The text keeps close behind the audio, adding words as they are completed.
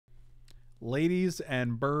Ladies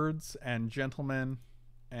and birds and gentlemen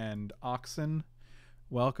and oxen,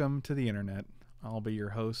 welcome to the internet. I'll be your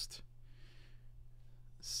host,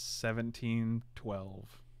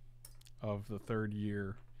 1712 of the third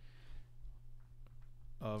year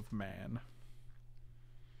of man.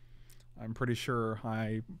 I'm pretty sure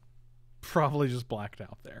I probably just blacked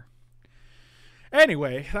out there.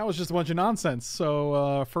 Anyway, that was just a bunch of nonsense.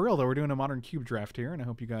 So for real though, we're doing a modern cube draft here, and I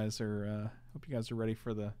hope you guys are ready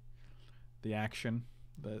for the action,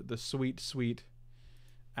 the sweet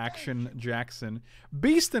action. Jackson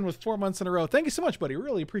Beaston with 4 months in a row. Thank you so much, buddy.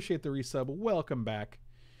 Really appreciate the resub. Welcome back.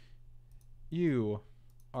 You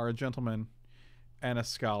are a gentleman and a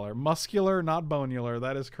scholar. Muscular, not bonular.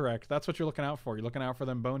 That is correct. That's what you're looking out for. You're looking out for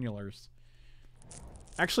them bonulars.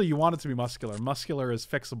 Actually, you want it to be muscular. Muscular is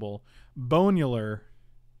fixable. Bonular,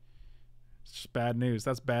 it's just bad news.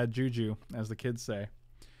 That's bad juju, as the kids say.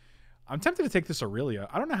 I'm tempted to take this Aurelia.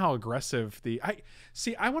 I don't know how aggressive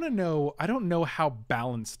I want to know. I don't know how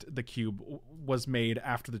balanced the cube was made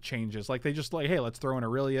after the changes. Like, they just like, hey, let's throw in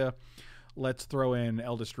Aurelia. Let's throw in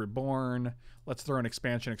Eldest Reborn. Let's throw in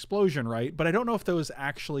Expansion Explosion, right? But I don't know if those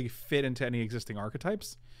actually fit into any existing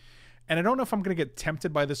archetypes. And I don't know if I'm going to get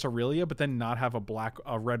tempted by this Aurelia, but then not have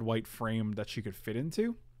a red-white frame that she could fit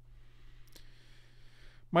into.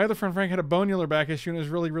 My other friend Frank had a bonular back issue and it was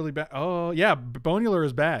really, really bad. Oh, yeah, bonular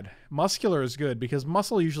is bad. Muscular is good because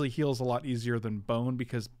muscle usually heals a lot easier than bone,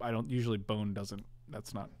 because bone doesn't.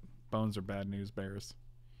 Bones are bad news bears.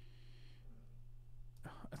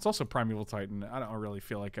 It's also Primeval Titan. I don't really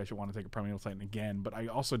feel like I should want to take a Primeval Titan again, but I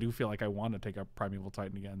also do feel like I want to take a Primeval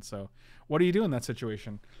Titan again. So what do you do in that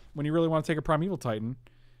situation? When you really want to take a Primeval Titan,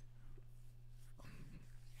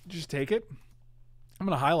 just take it. I'm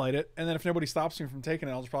going to highlight it, and then if nobody stops me from taking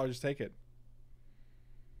it, I'll probably just take it.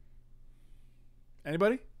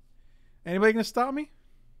 Anybody? Anybody going to stop me?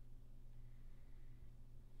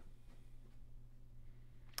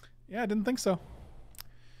 Yeah, I didn't think so.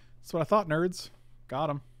 That's what I thought, nerds. Got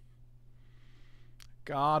him.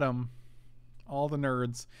 Got him. All the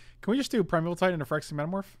nerds. Can we just do Primeval Titan and a Phyrexian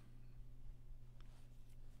Metamorph?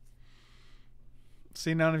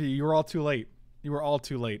 See, none of you. You were all too late. You were all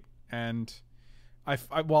too late. And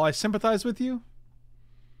while I sympathize with you,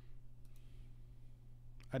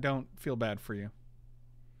 I don't feel bad for you.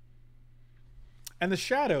 And the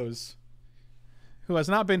Shadows, who has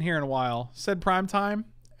not been here in a while, said prime time,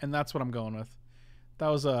 and that's what I'm going with. That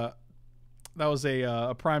was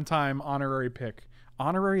a prime time honorary pick.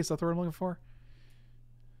 Honorary, is that the word I'm looking for?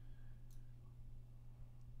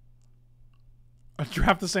 I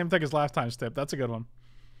draft the same thing as last time's tip. That's a good one.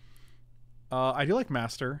 I do like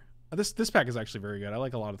Master. This pack is actually very good. I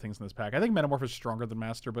like a lot of things in this pack. I think Metamorph is stronger than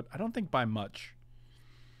Master, but I don't think by much.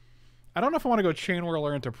 I don't know if I want to go Chain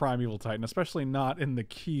Whirler into Primeval Titan, especially not in the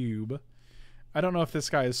cube. I don't know if this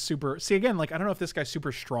guy is super... See, again, like, I don't know if this guy's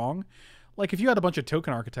super strong. Like, if you had a bunch of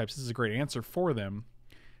token archetypes, this is a great answer for them.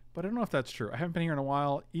 But I don't know if that's true. I haven't been here in a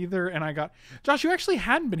while either, and I got... Josh, you actually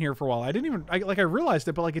hadn't been here for a while. I didn't even... I realized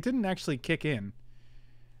it, but, like, it didn't actually kick in.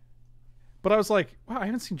 But I was like, wow, I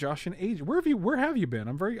haven't seen Josh in ages. Where have you been?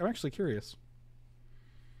 I'm actually curious.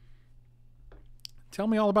 Tell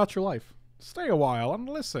me all about your life. Stay a while and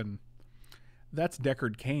listen. That's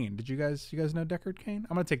Deckard Cain. Did you guys know Deckard Cain?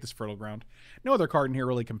 I'm gonna take this Fertile Ground. No other card in here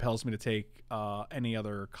really compels me to take any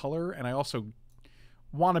other color, and I also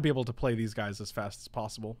want to be able to play these guys as fast as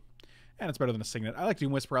possible. And it's better than a Signet. I like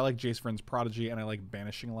Doom Whisper, I like Jace Vryn's Prodigy, and I like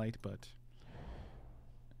Banishing Light, but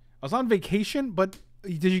I was on vacation, but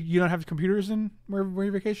did you don't have computers in where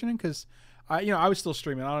you're vacationing? Because I was still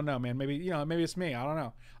streaming. I don't know, man. Maybe it's me. I don't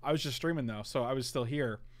know. I was just streaming though, so I was still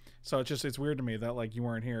here. So it's weird to me that like you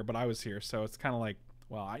weren't here, but I was here. So it's kind of like,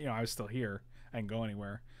 well, I was still here. I didn't go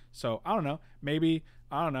anywhere. So I don't know. Maybe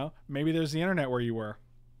there's the internet where you were.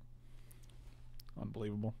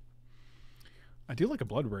 Unbelievable. I do like a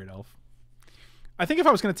Blood Braid Elf. I think if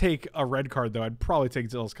I was going to take a red card though, I'd probably take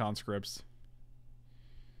Zill's Conscripts.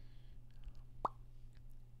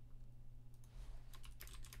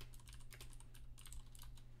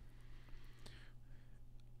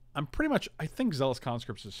 I think Zealous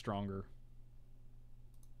Conscripts is stronger.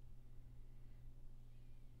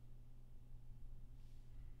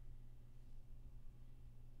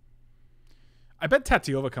 I bet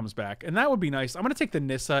Tatiova comes back, and that would be nice. I'm gonna take the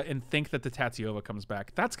Nissa and think that the Tatiova comes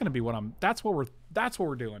back. That's gonna be that's what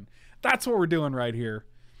we're doing. That's what we're doing right here.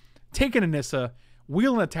 Taking a Nissa,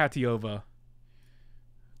 wheeling a Tatiova.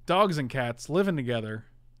 Dogs and cats living together.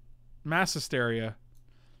 Mass hysteria.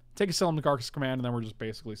 Take a Selim Nagark's command, and then we're just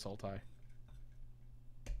basically Sultai.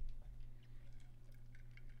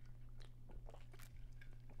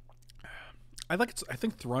 I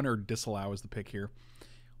think Thrun or Disallow is the pick here.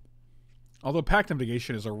 Although Pact of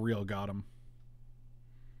Negation is a real got him.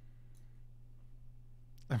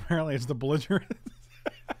 Apparently it's the belligerent.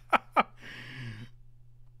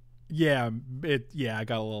 Yeah, I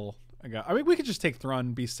got a little. I mean, we could just take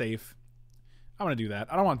Thrun, be safe. I'm gonna do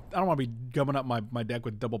that. I don't want to be gumming up my deck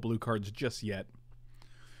with double blue cards just yet.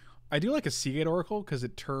 I do like a Seagate Oracle because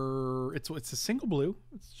it's a single blue.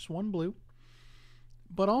 It's just one blue.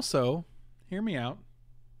 But also, hear me out.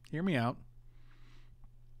 Hear me out.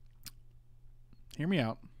 Hear me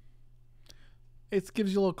out. It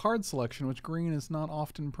gives you a little card selection, which green is not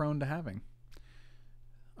often prone to having.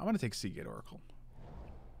 I'm going to take Seagate Oracle.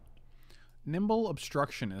 Nimble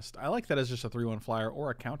Obstructionist. I like that as just a 3/1 flyer or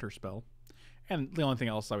a counter spell. And the only thing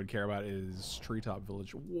else I would care about is Treetop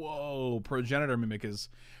Village. Whoa, Progenitor Mimic is...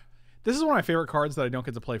 This is one of my favorite cards that I don't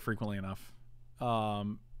get to play frequently enough.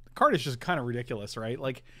 The card is just kind of ridiculous, right?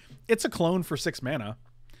 Like, it's a clone for 6 mana,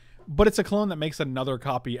 but it's a clone that makes another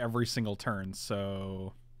copy every single turn,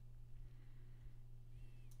 so...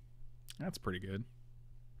 That's pretty good.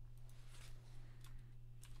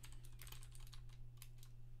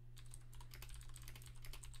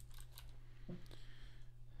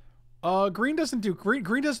 Green doesn't do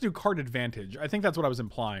card advantage. I think that's what I was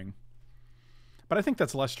implying. But I think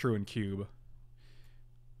that's less true in Cube.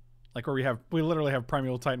 Like where we literally have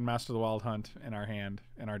Primeval Titan, Master of the Wild Hunt in our hand,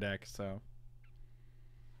 in our deck, so.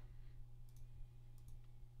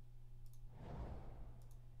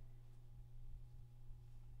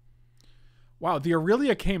 Wow, the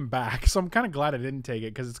Aurelia came back, so I'm kind of glad I didn't take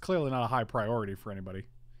it because it's clearly not a high priority for anybody.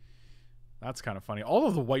 That's kind of funny. All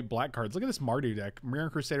of the white-black cards. Look at this Mardu deck. Mirror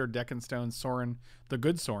Crusader, Deckenstone, Sorin, the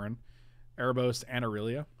good Sorin, Erebos, and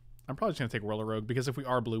Aurelia. I'm probably just going to take Roller Rogue because if we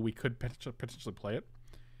are blue, we could potentially play it.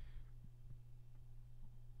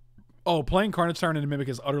 Oh, playing Carnage Tyrant into Mimic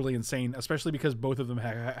is utterly insane, especially because both of them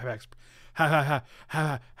have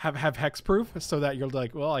hexproof, so that you're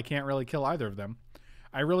like, well, I can't really kill either of them.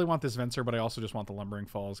 I really want this Venser, but I also just want the Lumbering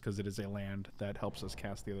Falls because it is a land that helps us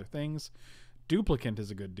cast the other things. Duplicant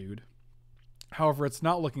is a good dude. However, it's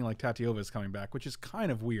not looking like Tatiova is coming back, which is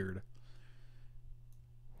kind of weird.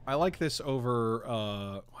 I like this over...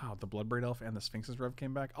 wow, the Bloodbraid Elf and the Sphinx's Rev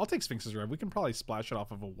came back. I'll take Sphinx's Rev. We can probably splash it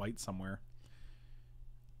off of a white somewhere.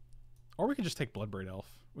 Or we could just take Bloodbraid Elf.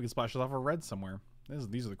 We can splash it off a red somewhere.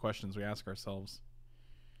 These are the questions we ask ourselves.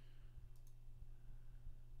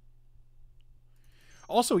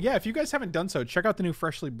 Also, yeah, if you guys haven't done so, check out the new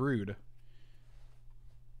Freshly Brewed.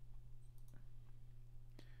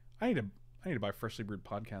 I need to buy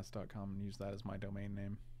freshlybrewedpodcast.com and use that as my domain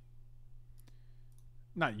name.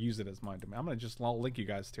 Not use it as my domain. I'm going to just link you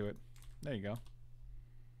guys to it. There you go.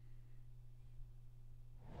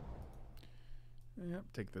 Yep,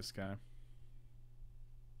 take this guy.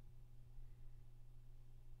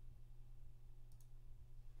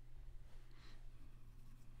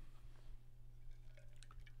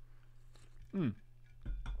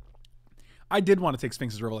 I did want to take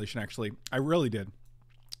Sphinx's Revelation, actually. I really did.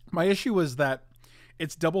 My issue was that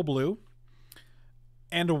it's double blue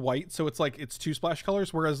and a white, so it's like it's 2 splash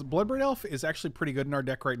colors, whereas Bloodbraid Elf is actually pretty good in our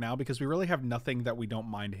deck right now because we really have nothing that we don't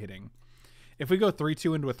mind hitting. If we go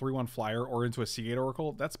 3/2 into a 3/1 flyer or into a Seagate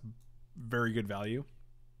Oracle, that's very good value.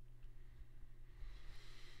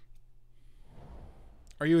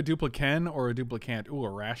 Are you a Duplicant or a Duplicant? Ooh, a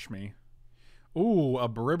Rashmi. Ooh, a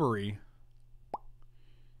Beriberi.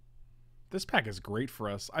 This pack is great for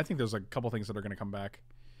us. I think there's a couple things that are going to come back.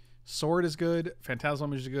 Sword is good. Phantasmal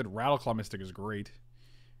Image is good. Rattleclaw Mystic is great.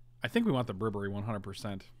 I think we want the Beriberi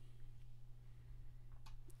 100%.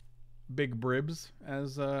 Big bribs,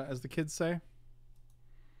 as the kids say.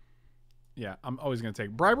 Yeah, I'm always going to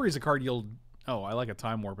take... Bribery is a card you'll... Oh, I like a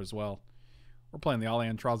Time Warp as well. We're playing the Ali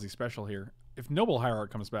Antrazi special here. If Noble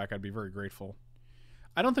Hierarch comes back, I'd be very grateful.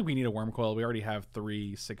 I don't think we need a Worm Coil. We already have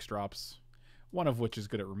 3 6-drops. One of which is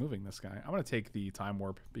good at removing this guy. I'm going to take the Time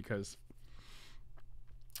Warp because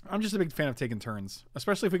I'm just a big fan of taking turns.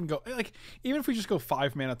 Especially if we can go... Like, even if we just go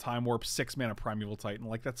 5 mana Time Warp, 6 mana Primeval Titan.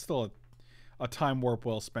 Like, that's still a Time Warp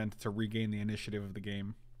well spent to regain the initiative of the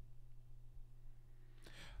game.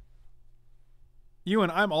 Ewan,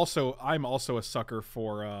 I'm also a sucker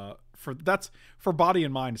for body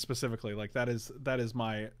and mind specifically. Like, that is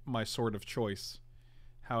my sword of choice.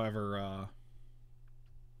 However,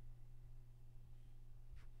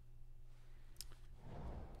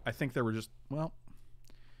 I think there were just, well,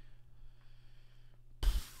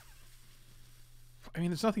 I mean,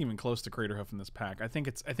 there's nothing even close to Craterhoof in this pack. I think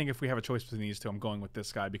if we have a choice between these two, I'm going with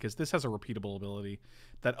this guy because this has a repeatable ability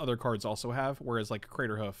that other cards also have, whereas like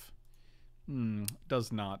Craterhoof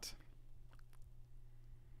does not.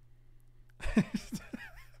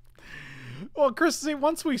 Well, Chris, see,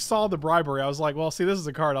 once we saw the bribery, I was like, well, see, this is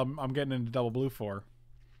a card I'm getting into double blue for.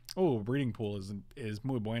 Oh, breeding pool is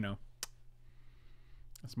muy bueno.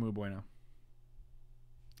 That's muy bueno.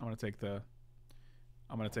 I'm gonna take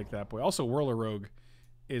that boy. Also, Whirler Rogue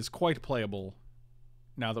is quite playable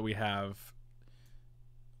now that we have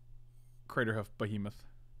Craterhoof Behemoth.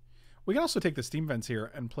 We can also take the Steam Vents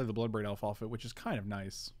here and play the Bloodbraid Elf off it, which is kind of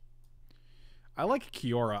nice. I like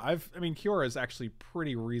Kiora. I mean, Kiora is actually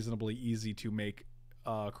pretty reasonably easy to make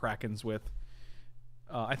Krakens with.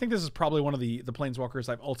 I think this is probably one of the Planeswalkers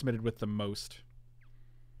I've ultimated with the most.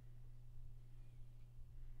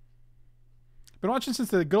 Been watching since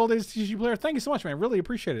the good old days of TCG Player. Thank you so much, man. Really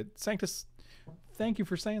appreciate it. Sanctus, thank you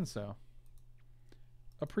for saying so.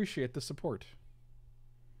 Appreciate the support.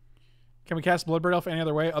 Can we cast Bloodbraid Elf any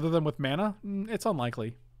other way other than with mana? It's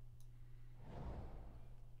unlikely.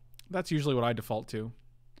 That's usually what I default to.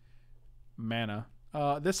 Mana.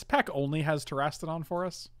 This pack only has Terastodon for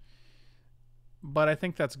us, but I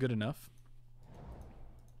think that's good enough.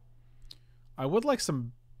 I would like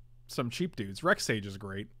some cheap dudes. Rex Sage is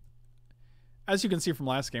great. As you can see from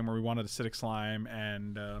last game where we wanted Acidic Slime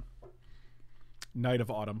and Night of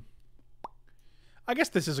Autumn. I guess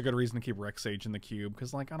this is a good reason to keep Rex Sage in the cube,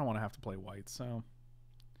 because like I don't want to have to play white, so...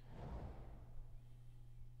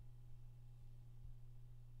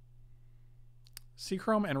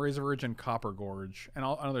 Seachrome and Razor Verge and Copper Gorge. And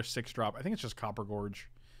another 6-drop. I think it's just Copper Gorge.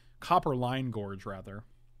 Copper Line Gorge, rather.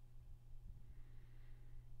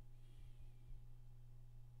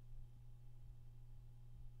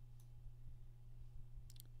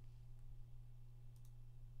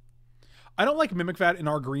 I don't like Mimic Vat in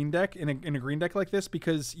our green deck, in a green deck like this,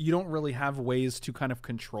 because you don't really have ways to kind of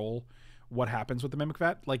control what happens with the Mimic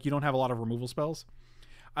Vat. Like, you don't have a lot of removal spells.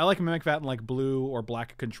 I like Mimic Vat in like blue or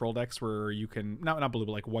black control decks where you can, not blue,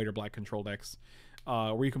 but like white or black control decks,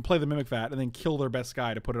 where you can play the Mimic Vat and then kill their best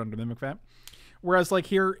guy to put it under Mimic Vat. Whereas like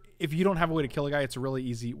here, if you don't have a way to kill a guy, it's a really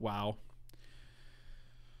easy, wow.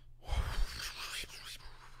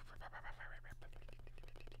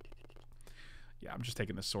 Yeah, I'm just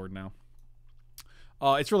taking this sword now.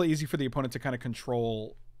 It's really easy for the opponent to kind of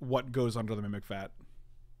control what goes under the Mimic Vat.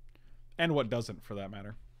 And what doesn't, for that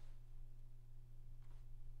matter.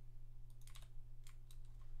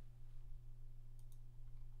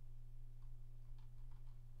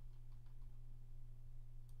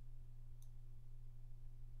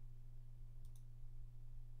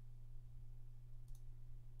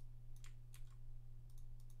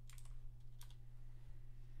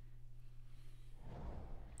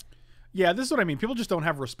 Yeah, this is what I mean. People just don't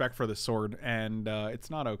have respect for this sword, and it's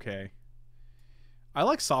not okay. I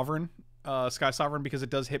like Sovereign, Sky Sovereign, because it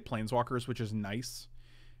does hit Planeswalkers, which is nice.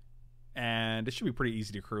 And it should be pretty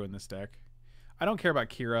easy to crew in this deck. I don't care about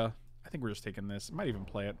Kira. I think we're just taking this. I might even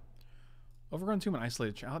play it. Overgrown Tomb and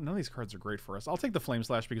Isolated Child. None of these cards are great for us. I'll take the Flame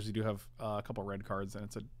Slash because we do have a couple red cards, and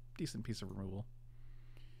it's a decent piece of removal.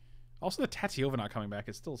 Also, the Tatiova not coming back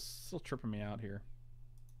is still tripping me out here.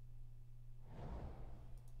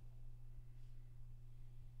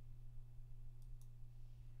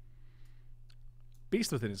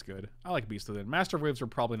 Beast Within is good. I like Beast Within. Master of Waves are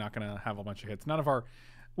probably not going to have a bunch of hits. None of our...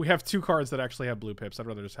 We have 2 cards that actually have blue pips. I'd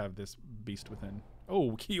rather just have this Beast Within.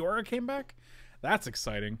 Oh, Kiora came back? That's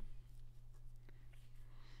exciting.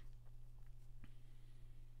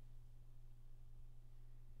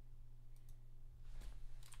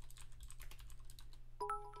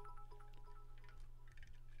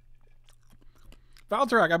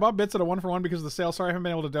 Valtrak, I bought bits at a 1-for-1 because of the sale. Sorry, I haven't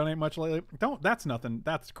been able to donate much lately. That's nothing.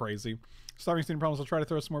 That's crazy. Starving student problems. I'll try to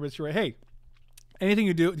throw some more bits your way. Hey, anything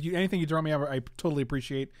you do, anything you throw me, I totally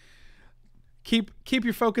appreciate. Keep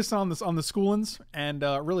your focus on this, on the schoolings, and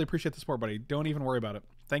really appreciate the support, buddy. Don't even worry about it.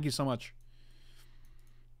 Thank you so much.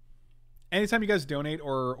 Anytime you guys donate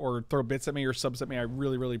or throw bits at me or subs at me, I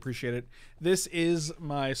really, really appreciate it. This is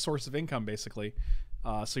my source of income, basically.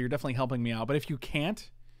 So you're definitely helping me out. But if you can't,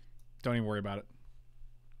 don't even worry about it.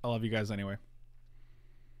 I love you guys anyway.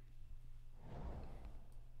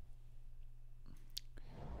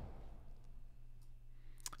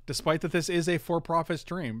 Despite that this is a for-profit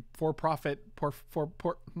stream.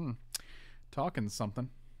 Talking something.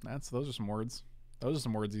 Those are some words. Those are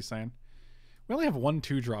some words he's saying. We only have 1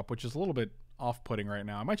 2-drop, which is a little bit off-putting right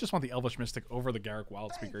now. I might just want the Elvish Mystic over the Garruk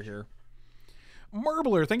Wildspeaker here.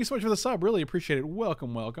 Marbler, thank you so much for the sub. Really appreciate it.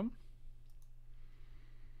 Welcome, welcome.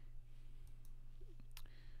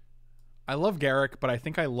 I love Garruk, but I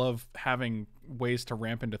think I love having ways to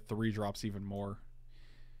ramp into 3-drops even more.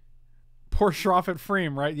 Poor Shroff at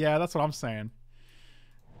Freem, right? Yeah, that's what I'm saying.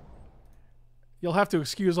 You'll have to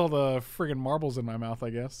excuse all the friggin' marbles in my mouth, I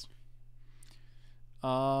guess.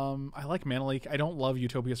 I like Mana Leak. I don't love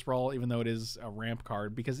Utopia Sprawl, even though it is a ramp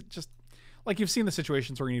card, because it just, like, you've seen the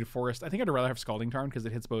situations where you need a forest. I think I'd rather have Scalding Tarn because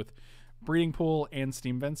it hits both Breeding Pool and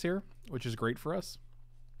Steam Vents here, which is great for us.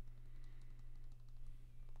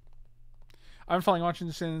 I've been following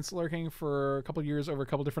watching since lurking for a couple of years over a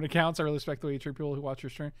couple different accounts. I really respect the way you treat people who watch your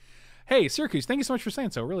stream. Hey, Syracuse, thank you so much for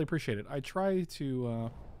saying so. Really appreciate it. I try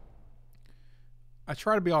to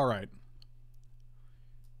be all right.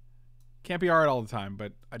 Can't be all right all the time,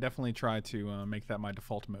 but I definitely try to make that my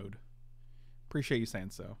default mode. Appreciate you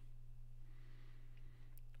saying so.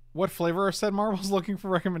 What flavor are said marbles? Looking for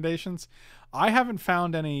recommendations. I haven't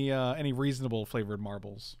found any reasonable flavored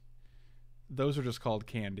marbles. Those are just called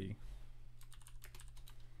candy.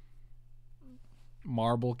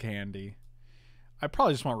 Marble candy. I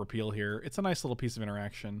probably just want repeal here. It's a nice little piece of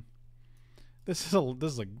interaction. This is a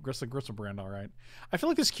Gristlebrand, all right. I feel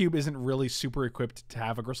like this cube isn't really super equipped to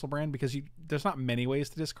have a Gristlebrand because there's not many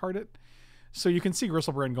ways to discard it. So you can see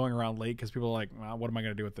Gristlebrand going around late because people are like, well, what am I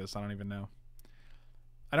going to do with this? I don't even know.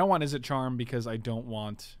 I don't want Izzet Charm because I don't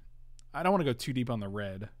want to go too deep on the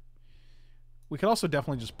red. We could also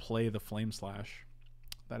definitely just play the Flame Slash.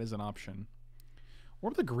 That is an option.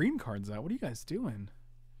 Where are the green cards at? What are you guys doing?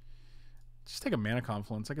 Just take a Mana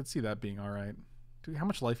Confluence. I could see that being all right. How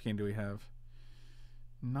much life gain do we have?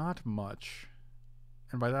 Not much.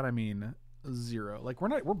 And by that I mean 0. Like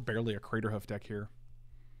we're barely a Craterhoof deck here.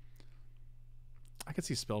 I could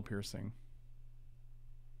see Spell Piercing.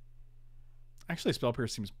 Actually, Spell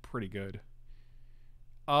Pierce seems pretty good.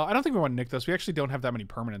 I don't think we want to nick this. We actually don't have that many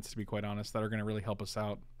permanents, to be quite honest, that are going to really help us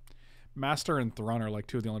out. Master and Thrun are like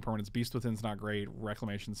two of the only permanents. Beast Within's not great.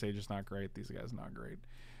 Reclamation Sage is not great. These guys not great.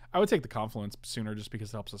 I would take the Confluence sooner just because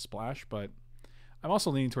it helps us splash, but I'm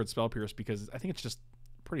also leaning towards Spell Pierce because I think it's just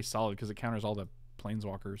pretty solid because it counters all the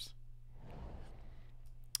Planeswalkers.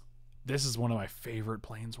 This is one of my favorite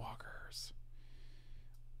Planeswalkers.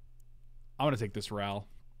 I'm gonna take this Ral.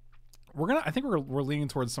 I think we're leaning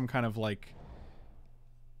towards some kind of like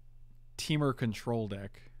Teamer control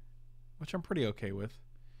deck, which I'm pretty okay with.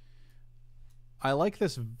 I like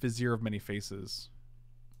this Vizier of Many Faces.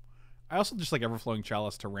 I also just like Everflowing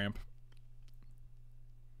Chalice to ramp.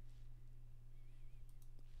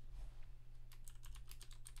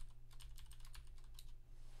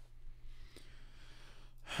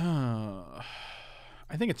 I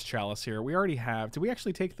think it's Chalice here. We already have. Did we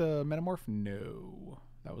actually take the Metamorph? No.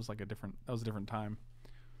 That was like a different time.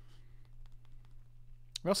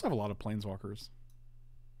 We also have a lot of Planeswalkers.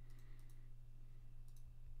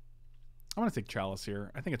 I'm going to take Chalice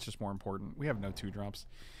here. I think it's just more important. We have no 2-drops.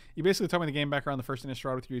 You basically told me the game back around the first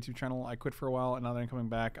Innistrad with your YouTube channel. I quit for a while, and now that I'm coming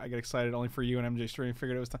back, I get excited only for you and MJ stream.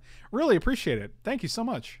 Figured it was time. Really appreciate it. Thank you so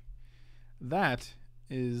much. That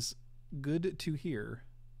is good to hear.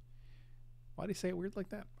 Why do you say it weird like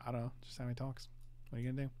that? I don't know. Just how he talks. What are you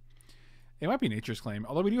going to do? It might be Nature's Claim,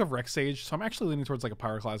 although we do have Rex Sage, so I'm actually leaning towards like a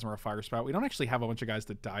Pyroclasm or a Fire Spout. We don't actually have a bunch of guys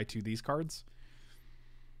that die to these cards.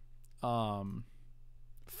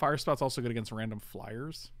 Fire Spout's also good against random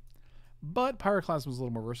flyers, but Pyroclasm is a little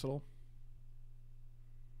more versatile.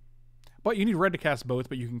 But you need red to cast both,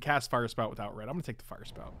 but you can cast Fire Spout without red. I'm going to take the Fire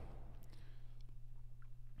Spout.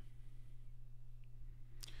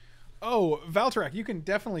 Oh, Valtrak, you can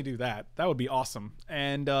definitely do that. That would be awesome.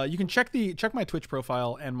 And you can check my Twitch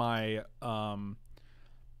profile and my I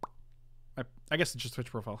guess it's just Twitch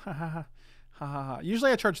profile. Ha ha ha. Ha ha ha. Usually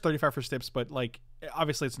I charge 35 for stips, but like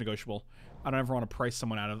obviously it's negotiable. I don't ever want to price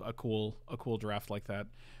someone out of a cool draft like that.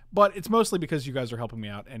 But it's mostly because you guys are helping me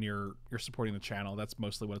out and you're supporting the channel. That's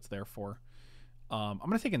mostly what it's there for. I'm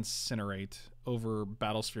gonna take Incinerate over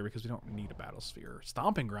Battlesphere because we don't need a Battlesphere.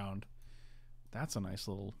 Stomping Ground. That's a nice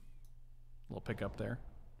little pickup there.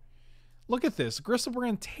 Look at this.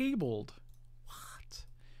 Gristlebrand tabled. What?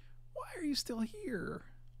 Why are you still here?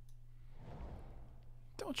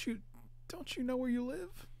 Don't you know where you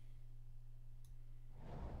live?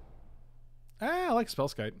 I like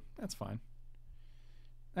Spellskite. That's fine.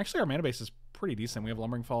 Actually, our mana base is pretty decent. We have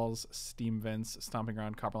Lumbering Falls, Steam Vents, Stomping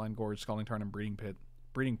Ground, Copperline Gorge, Scalding Tarn, and Breeding Pit.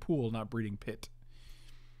 Breeding Pool, not Breeding Pit.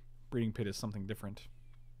 Breeding Pit is something different.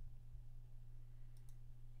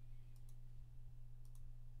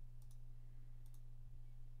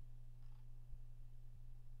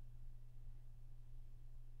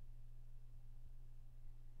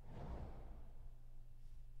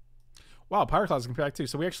 Wow, Pyroclasm can back too,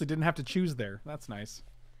 so we actually didn't have to choose there. That's nice.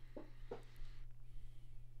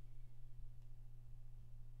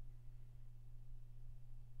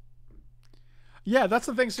 Yeah, that's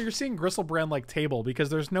the thing. So you're seeing Gristlebrand like table because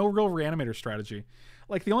there's no real reanimator strategy.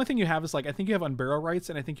 Like the only thing you have is like I think you have Unbarrow Rights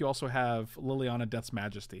and I think you also have Liliana Death's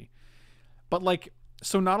Majesty. But like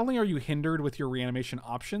So not only are you hindered with your reanimation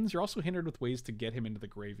options, you're also hindered with ways to get him into the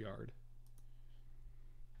graveyard.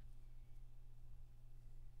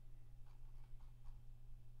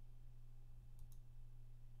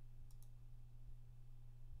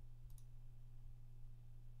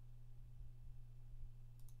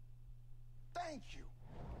 Thank you.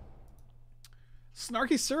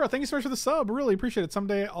 Snarky Sura, thank you so much for the sub. Really appreciate it.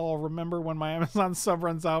 Someday I'll remember when my Amazon sub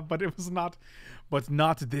runs out, but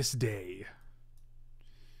not this day.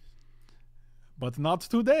 But not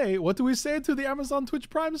today. What do we say to the Amazon Twitch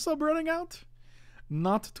Prime sub running out?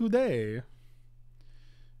 Not today.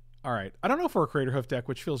 All right. I don't know if we're a Crater Hoof deck,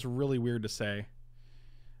 which feels really weird to say.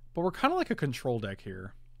 But we're kind of like a control deck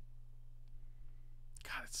here.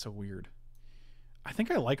 God, it's so weird. I think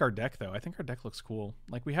I like our deck, though. I think our deck looks cool.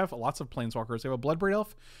 Like, we have lots of Planeswalkers. We have a Bloodbraid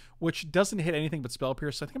Elf, which doesn't hit anything but Spell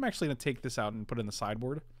Pierce. So I think I'm actually going to take this out and put it in the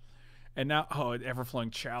sideboard. And now, oh, an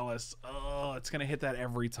Everflowing Chalice. Oh, it's going to hit that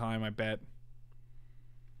every time, I bet.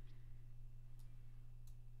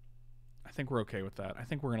 I think we're okay with that. I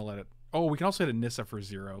think we're going to let it... Oh, we can also hit a Nissa for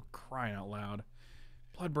 0. Crying out loud.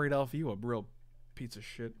 Bloodbraid Elf, you a real piece of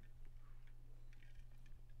shit.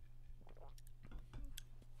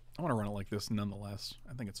 I want to run it like this nonetheless.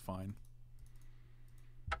 I think it's fine.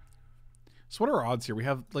 So what are our odds here? We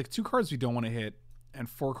have like 2 cards we don't want to hit and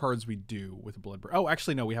 4 cards we do with Bloodbraid. Oh,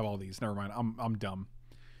 actually no, we have all these. Never mind. I'm dumb.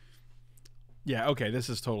 Yeah, okay, this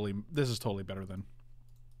is totally better than.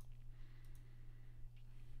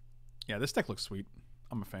 Yeah, this deck looks sweet.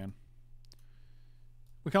 I'm a fan.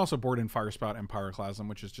 We can also board in Firespout and Pyroclasm,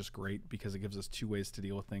 which is just great because it gives us 2 ways to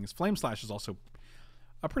deal with things. Flame Slash is also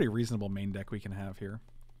a pretty reasonable main deck we can have here.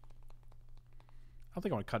 I don't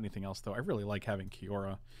think I want to cut anything else, though. I really like having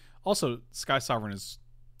Kiora. Also, Sky Sovereign is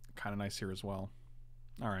kind of nice here as well.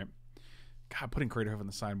 All right. God, putting Crater Hoof on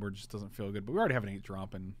the sideboard just doesn't feel good, but we already have an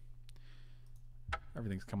 8-drop, and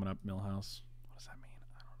everything's coming up Millhouse. What does that mean?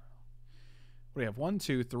 I don't know. What do we have? 1,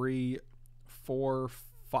 2, 3, 4,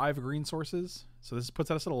 5 green sources. So this puts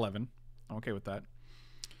us at 11. I'm okay with that.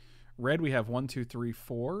 Red, we have 1, 2, 3,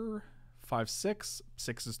 4, 5, 6.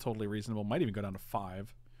 6 is totally reasonable. Might even go down to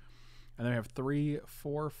 5. And then we have 3,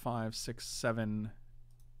 4, 5, 6, 7,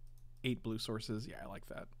 8 blue sources. Yeah, I like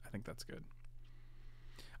that. I think that's good.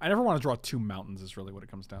 I never want to draw 2 mountains is really what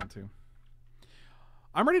it comes down to.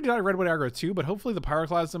 I'm ready to die Red White aggro too, but hopefully the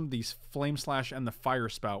Pyroclasm, the Flame Slash, and the Fire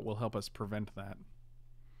Spout will help us prevent that.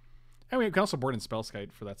 And we can also board in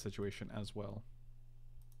Spellskite for that situation as well.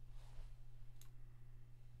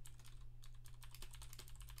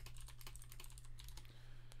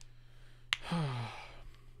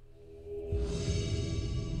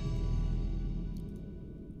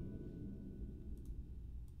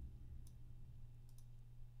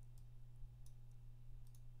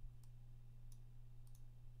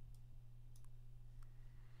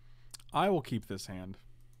 I will keep this hand.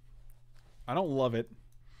 I don't love it,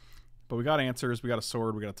 but we got answers. We got a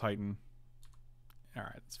sword. We got a Titan. All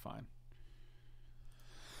right, it's fine.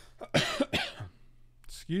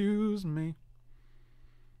 Excuse me.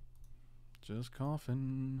 Just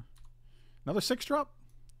coughing. Another 6-drop.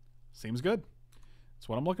 Seems good. That's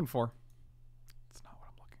what I'm looking for. It's not what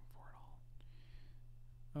I'm looking for at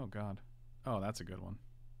all. Oh, God. Oh, that's a good one.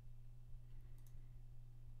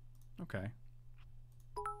 Okay.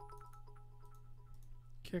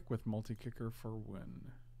 Kick with multi-kicker for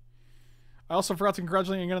win. I also forgot to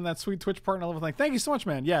congratulate you again on that sweet Twitch partner level thing. Thank you so much,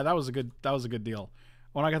 man. Yeah, that was a good deal.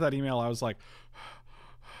 When I got that email, I was like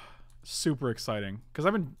super exciting because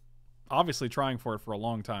I've been obviously trying for it for a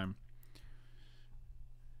long time.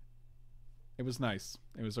 It was nice.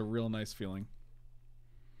 It was a real nice feeling.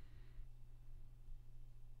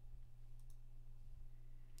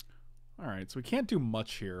 All right, so we can't do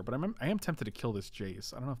much here, but I am tempted to kill this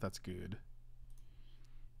Jace. I don't know if that's good.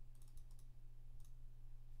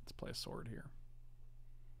 Let's play a sword here.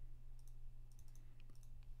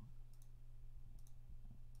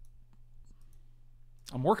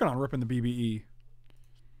 I'm working on ripping the BBE.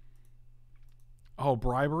 Oh,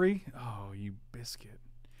 bribery? Oh, you biscuit.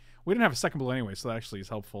 We didn't have a second blue anyway, so that actually is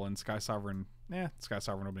helpful. And Sky Sovereign, Sky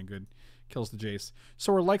Sovereign would have been good. Kills the Jace.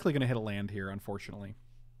 So we're likely going to hit a land here, unfortunately.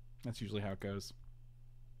 That's usually how it goes.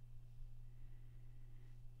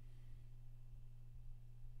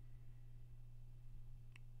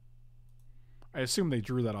 I assume they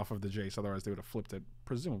drew that off of the Jace, otherwise they would have flipped it,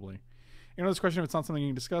 presumably. You know, this question, if it's not something you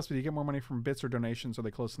can discuss, but do you get more money from bits or donations? Are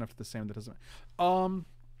they close enough to the same that doesn't...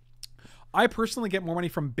 I personally get more money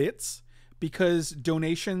from bits because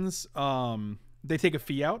donations, they take a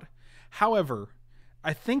fee out. However,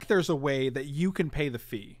 I think there's a way that you can pay the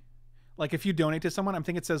fee. Like if you donate to someone, I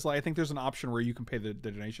think it says, like, I think there's an option where you can pay the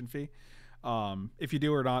donation fee. If you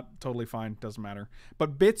do or not, totally fine. Doesn't matter.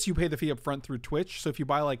 But bits, you pay the fee up front through Twitch. So if you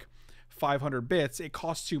buy like 500 bits, it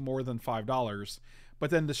costs you more than $5. But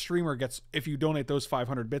then the streamer gets, if you donate those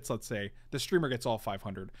 500 bits, let's say, the streamer gets all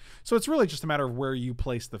 500. So it's really just a matter of where you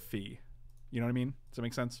place the fee. You know what I mean? Does that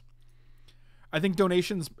make sense? I think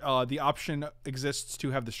donations, the option exists to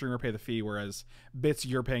have the streamer pay the fee, whereas bits,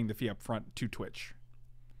 you're paying the fee up front to Twitch.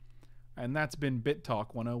 And that's been Bit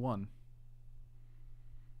Talk 101.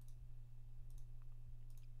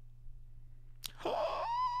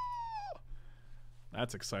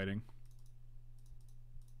 That's exciting.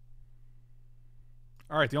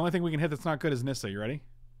 All right, the only thing we can hit that's not good is Nissa. You ready?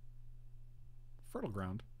 Fertile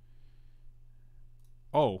Ground.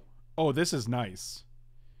 Oh, this is nice.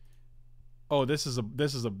 Oh, this is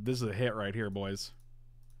a hit right here, boys.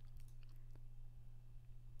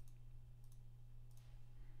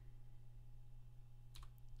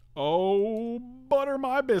 Oh, butter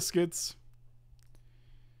my biscuits.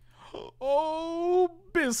 Oh,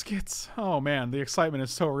 biscuits. Oh man, the excitement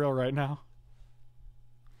is so real right now.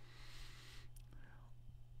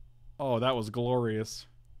 Oh, that was glorious.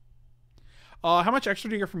 How much extra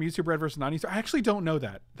do you get from YouTube Red versus non-YouTube? I actually don't know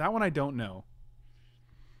that. That one I don't know.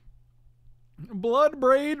 Blood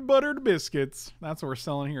braid buttered biscuits. That's what we're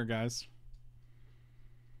selling here, guys.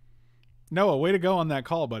 Noah, way to go on that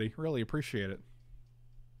call, buddy. Really appreciate it.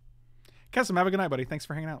 Kessim, have a good night, buddy. Thanks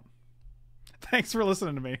for hanging out. Thanks for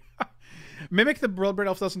listening to me. Mimic the Blood Braid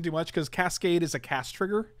Elf doesn't do much because Cascade is a cast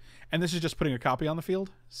trigger, and this is just putting a copy on the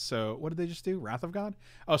field. So what did they just do? Wrath of God?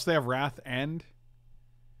 Oh, so they have Wrath and...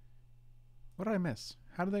 What did I miss?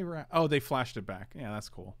 How did they... Oh, they flashed it back. Yeah, that's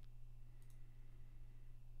cool.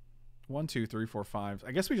 1, 2, 3, 4, 5.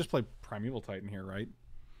 I guess we just play Primeval Titan here, right?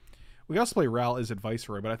 We also play Ral as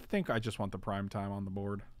Viceroy, but I think I just want the prime time on the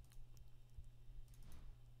board.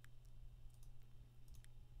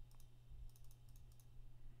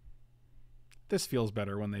 This feels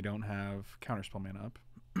better when they don't have Counterspell mana up.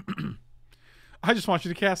 I just want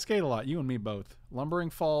you to Cascade a lot. You and me both. Lumbering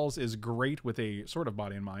Falls is great with a sort of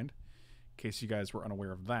Body in Mind, in case you guys were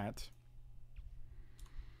unaware of that.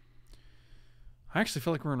 I actually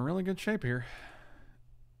feel like we're in really good shape here.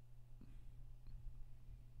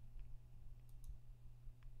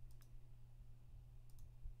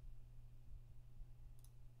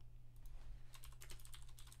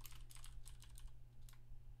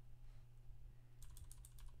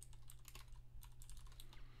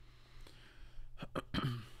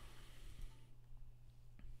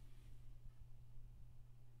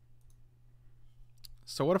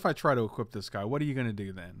 So what if I try to equip this guy? What are you going to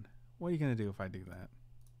do then? What are you going to do if I do that?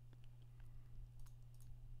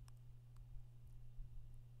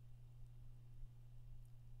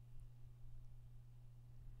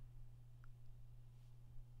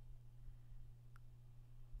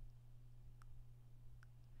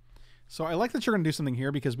 So I like that you're going to do something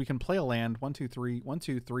here because we can play a land. 1, 2, 3, 1,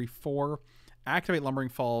 2, 3, 4. Activate Lumbering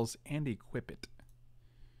Falls and equip it,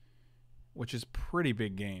 which is pretty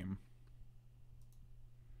big game.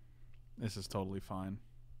 This is totally fine.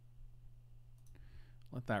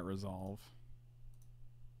 Let that resolve.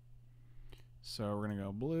 So we're going to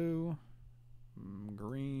go blue,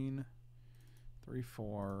 green, 3,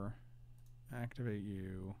 4, activate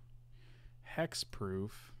you,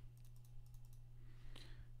 hexproof,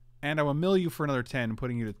 and I will mill you for another 10,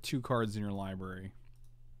 putting you to 2 cards in your library.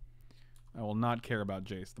 I will not care about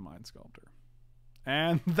Jace the Mind Sculptor.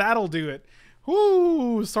 And that'll do it.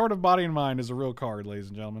 Whoo! Sword of Body and Mind is a real card, ladies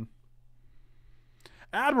and gentlemen.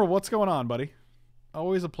 Admiral, what's going on, buddy?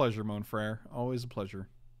 Always a pleasure, Moan Frere. Always a pleasure.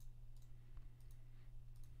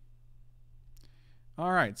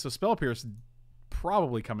 All right, so Spell Pierce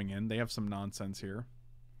probably coming in. They have some nonsense here.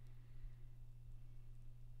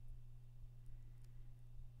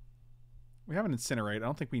 We have an Incinerate. I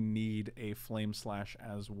don't think we need a Flame Slash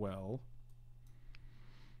as well.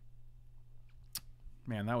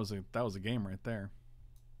 Man, that was a game right there.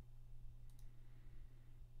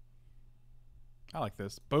 I like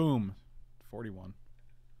this. Boom. 41.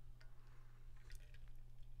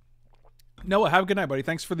 Noah, have a good night, buddy.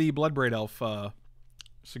 Thanks for the Bloodbraid Elf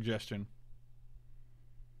suggestion.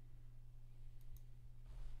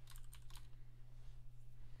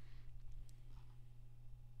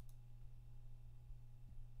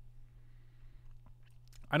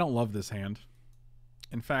 I don't love this hand.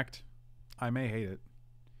 In fact, I may hate it.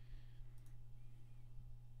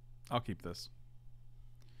 I'll keep this.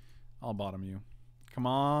 I'll bottom you. Come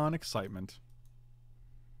on, excitement.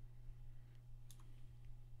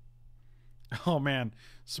 Oh man,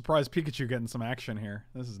 surprise Pikachu getting some action here.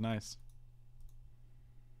 This is nice.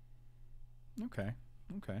 Okay,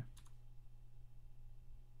 okay.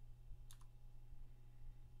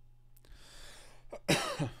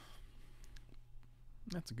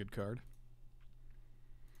 That's a good card.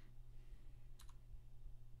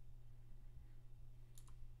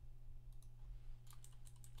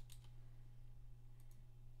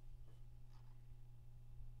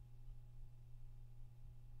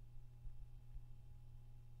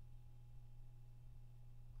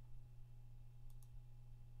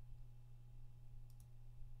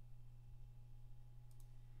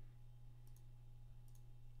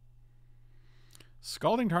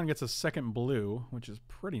 Scalding Tarn gets a second blue, which is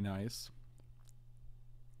pretty nice.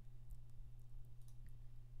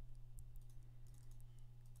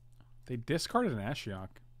 They discarded an Ashiok.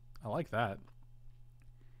 I like that.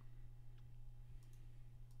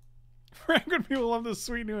 Frankfurt people love this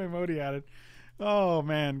sweet new emote he added. Oh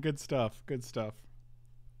man, good stuff. Good stuff.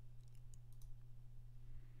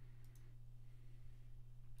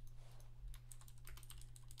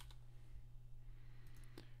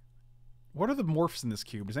 What are the morphs in this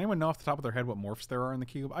cube? Does anyone know off the top of their head what morphs there are in the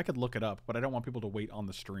cube? I could look it up, but I don't want people to wait on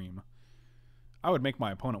the stream. I would make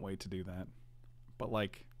my opponent wait to do that. But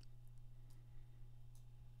like...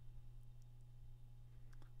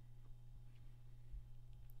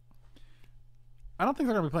 I don't think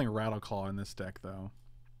they're going to be playing Rattleclaw in this deck, though.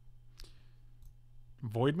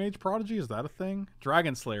 Void Mage Prodigy? Is that a thing?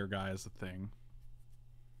 Dragon Slayer guy is a thing.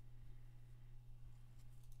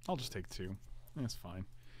 I'll just take 2. That's fine.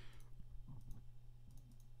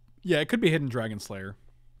 Yeah, it could be Hidden Dragon Slayer.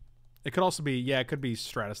 It could also be, yeah, it could be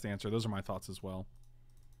Stratus Dancer. Those are my thoughts as well.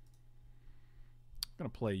 I'm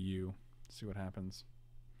going to play you. See what happens.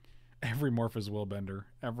 Every morph is Willbender.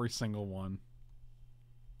 Every single one.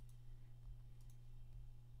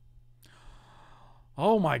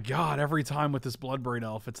 Oh my god, every time with this Bloodbraid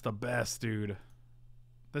Elf, it's the best, dude.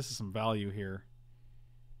 This is some value here.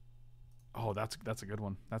 Oh, that's a good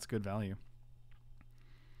one. That's good value.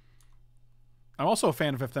 I'm also a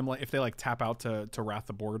fan of if they like tap out to Wrath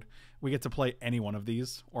the board, we get to play any one of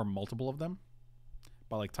these or multiple of them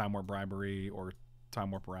by like Time Warp Bribery or Time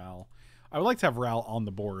Warp Ral. I would like to have Ral on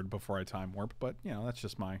the board before I Time Warp, but you know, that's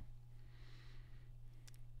just my...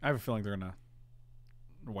 I have a feeling they're gonna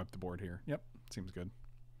wipe the board here. Yep, seems good.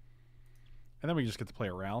 And then we just get to play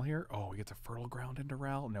a Ral here. Oh, we get to Fertile Ground into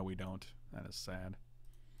Ral? No, we don't. That is sad.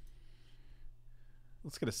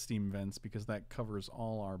 Let's get a Steam Vents because that covers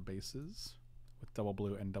all our bases with double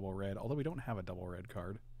blue and double red, although we don't have a double red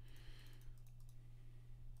card.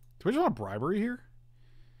 Do we just want a Bribery here?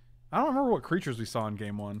 I don't remember what creatures we saw in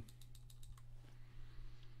game 1.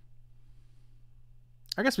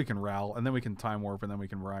 I guess we can Ral, and then we can Time Warp, and then we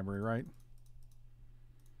can Bribery, right?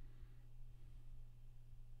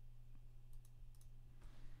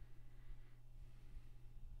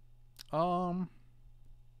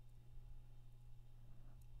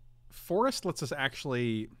 Forest lets us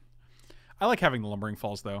actually... I like having the Lumbering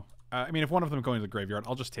Falls, though. I mean, if one of them going to the graveyard,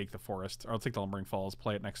 I'll just take the Forest. Or I'll take the Lumbering Falls,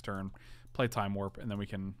 play it next turn, play Time Warp, and then we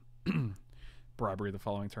can Bribery the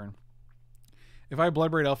following turn. If I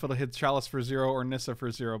Bloodbraid Elf, it'll hit Chalice for 0 or Nissa for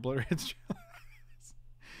 0. Bloodbraid hits Chalice.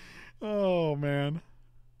 Oh, man.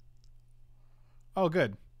 Oh,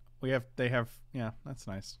 good. They have, yeah, that's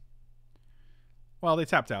nice. Well, they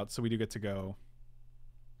tapped out, so we do get to go.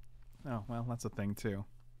 Oh, well, that's a thing, too.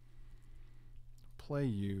 Play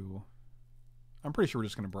you. I'm pretty sure we're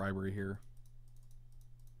just going to Bribery here.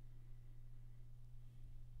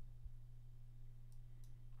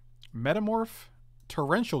 Metamorph,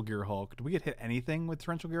 Torrential Gearhulk. Do we get hit anything with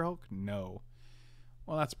Torrential Gearhulk? No.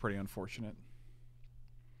 Well, that's pretty unfortunate.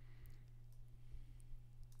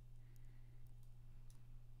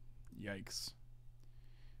 Yikes.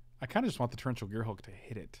 I kind of just want the Torrential Gearhulk to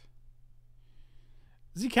hit it.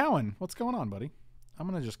 Z Cowan, what's going on, buddy? I'm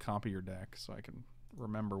going to just copy your deck so I can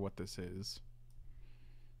remember what this is.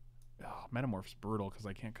 Oh, Metamorph's brutal because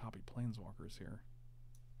I can't copy Planeswalkers here.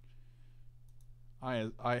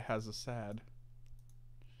 I has a sad.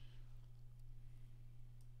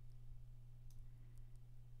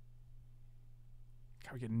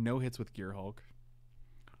 God, we get no hits with Gearhulk.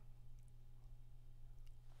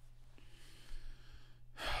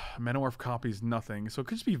 Metamorph copies nothing, so it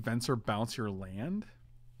could just be Vents or Bounce your land.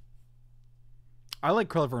 I like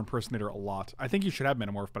Clever Impersonator a lot. I think you should have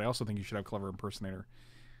Metamorph, but I also think you should have Clever Impersonator.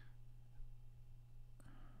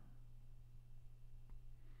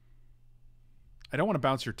 I don't want to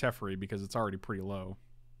bounce your Teferi because it's already pretty low.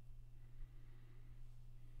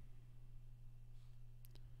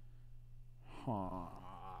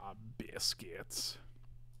 Biscuits.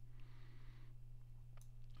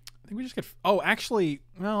 I think we just get... Oh, actually...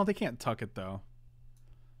 No, they can't tuck it, though.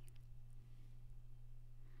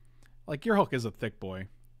 Like, Gearhulk is a thick boy.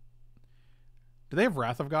 Do they have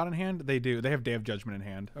Wrath of God in hand? They do. They have Day of Judgment in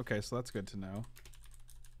hand. Okay, so that's good to know.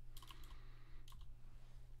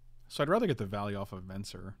 So I'd rather get the value off of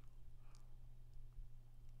Venser.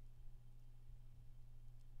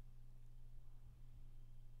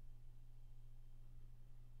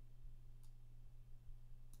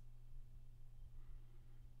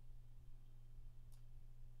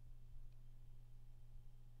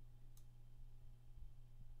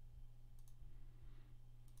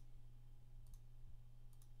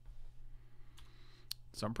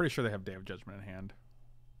 So I'm pretty sure they have Day of Judgment in hand.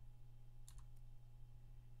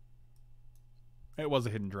 It was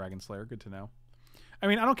a Hidden Dragon Slayer. Good to know. I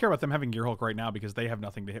mean, I don't care about them having Gearhulk right now because they have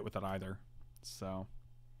nothing to hit with it either. So...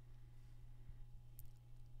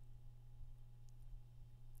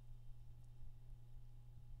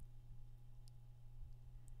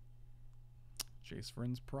 Jace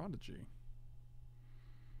Vryn's Prodigy.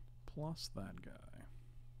 Plus that guy.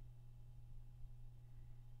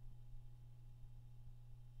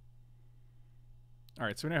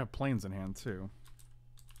 Alright, so we now have planes in hand too.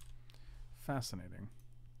 Fascinating.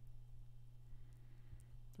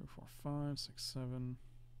 3, 4, 5, 6, 7.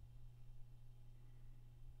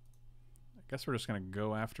 I guess we're just going to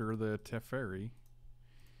go after the Teferi.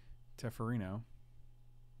 Teferino.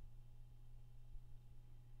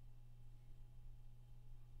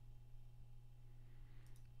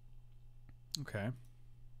 Okay.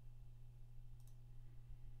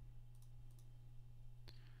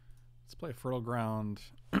 Let's play Fertile Ground.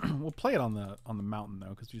 We'll play it on the mountain though,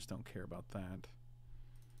 because we just don't care about that.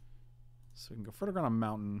 So we can go Fertile Ground on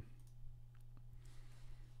mountain.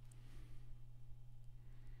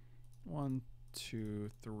 1,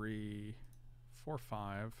 2, 3, 4,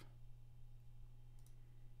 5.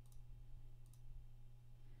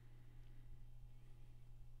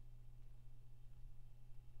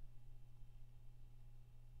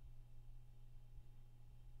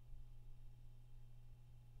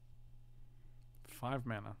 Five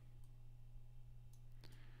mana.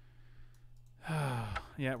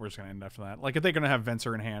 Yeah, we're just going to end after that. Like, if they're going to have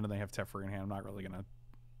Venser in hand and they have Teferi in hand, I'm not really going to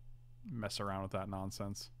mess around with that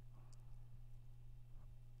nonsense.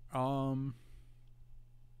 Spellskite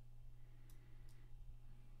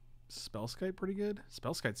pretty good.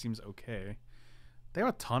 Spellskite seems okay. They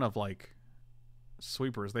have a ton of, like,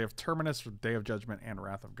 sweepers. They have Terminus, Day of Judgment, and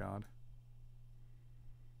Wrath of God.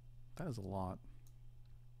 That is a lot.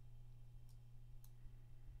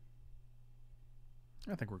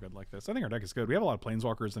 I think we're good like this. I think our deck is good. We have a lot of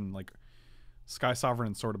Planeswalkers and like Sky Sovereign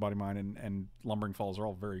and Sword of Body Mind and Lumbering Falls are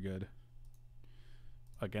all very good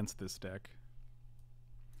against this deck.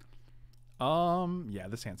 Yeah,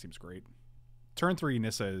 this hand seems great. Turn 3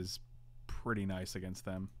 Nissa is pretty nice against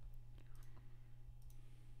them.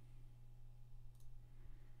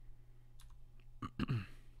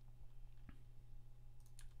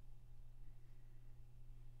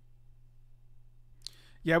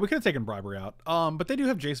 Yeah, we could have taken Bribery out. But they do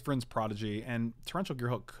have Jace Vryn's Prodigy, and Torrential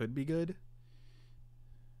Gearhulk could be good.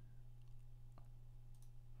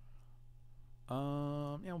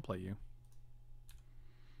 Yeah, we'll play you.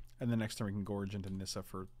 And then next turn we can Gorge into Nissa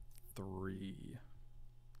for 3.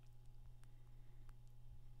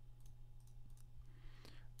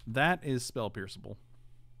 That is Spell Pierceable.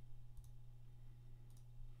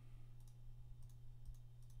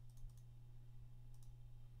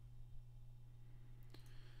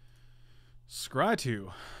 Scry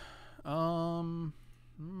 2.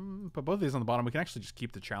 Put both of these on the bottom. We can actually just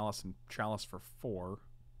keep the Chalice and Chalice for 4.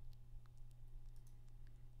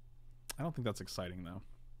 I don't think that's exciting, though.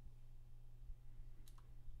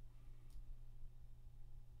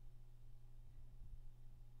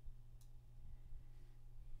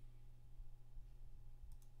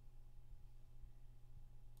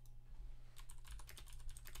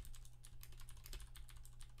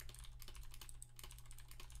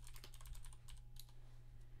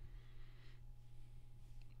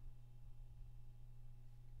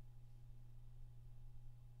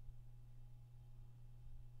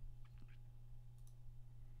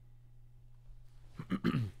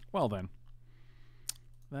 Well then,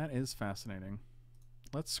 that is fascinating.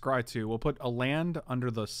 Let's scry 2. We'll put a land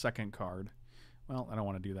under the second card. Well, I don't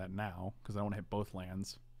want to do that now because I don't want to hit both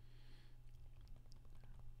lands.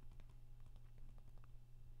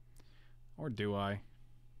 Or do I?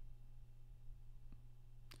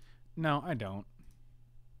 No, I don't.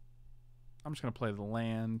 I'm just going to play the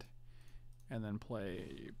land and then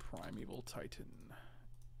play Primeval Titan.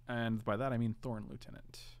 And by that I mean Thorn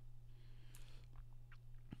Lieutenant.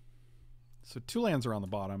 So 2 lands are on the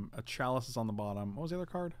bottom. A Chalice is on the bottom. What was the other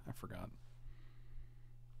card? I forgot.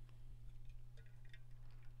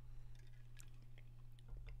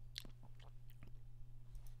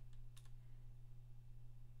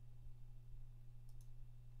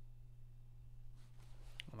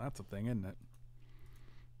 Well, That's a thing, isn't it?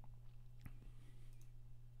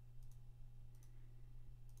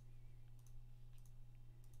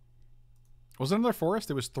 Was it another forest?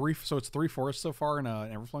 It was 3, so it's 3 forests so far in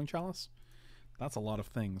an Everflowing Chalice? That's a lot of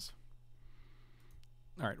things.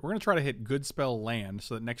 Alright, we're going to try to hit good spell land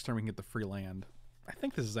so that next turn we can get the free land. I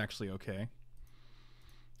think this is actually okay.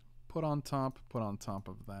 Put on top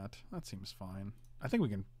of that. That seems fine. I think we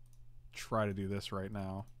can try to do this right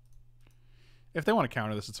now. If they want to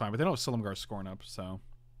counter this, it's fine, but they don't have Silumgar scoring up, so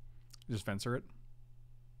just Venser it.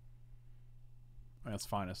 That's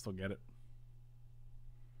fine, I still get it.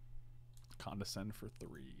 Condescend for 3.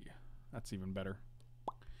 That's even better.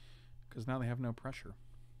 Because now they have no pressure.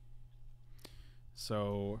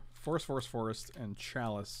 So, Forest, and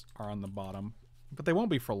Chalice are on the bottom. But they won't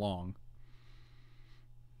be for long.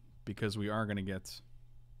 Because we are going to get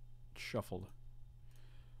shuffled.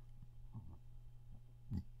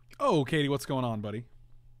 Oh, Katie, what's going on, buddy?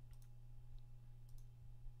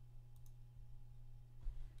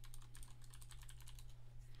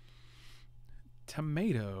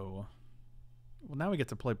 Tomato. Well, now we get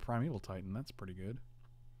to play Primeval Titan. That's pretty good.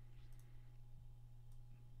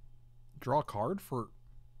 Draw a card for...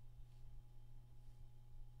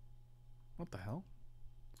 What the hell?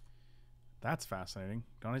 That's fascinating.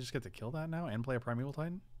 Don't I just get to kill that now and play a Primeval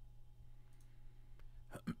Titan?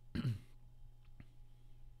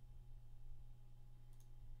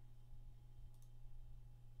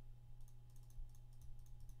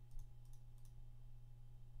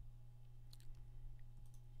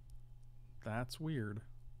 That's weird.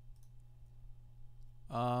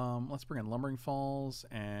 Let's bring in Lumbering Falls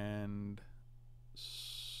and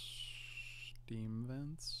Steam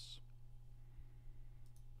Vents.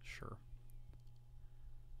 Sure.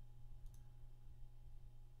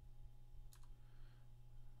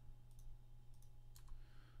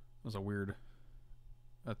 That was a weird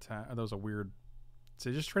attack. That was a weird... So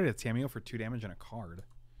they just traded a Tameo for 2 damage and a card.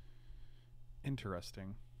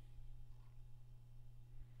 Interesting.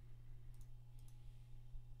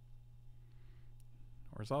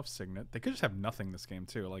 Orzhov Signet. They could just have nothing this game,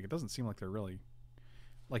 too. Like, it doesn't seem like they're really...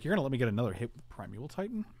 Like, you're going to let me get another hit with Primeval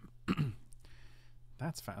Titan?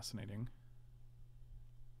 That's fascinating.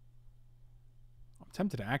 I'm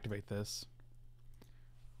tempted to activate this.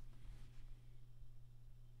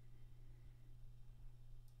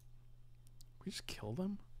 We just kill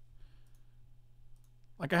them?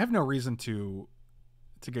 Like, I have no reason to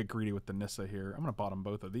get greedy with the Nissa here. I'm going to bottom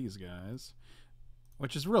both of these guys.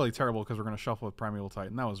 Which is really terrible because we're going to shuffle with Primeval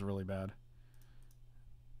Titan. That was really bad.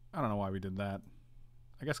 I don't know why we did that.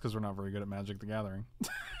 I guess because we're not very good at Magic the Gathering.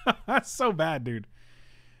 That's so bad, dude.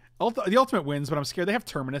 The Ultimate wins, but I'm scared. They have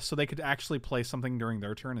Terminus, so they could actually play something during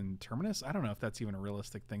their turn in Terminus. I don't know if that's even a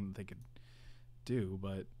realistic thing that they could do,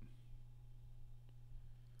 but...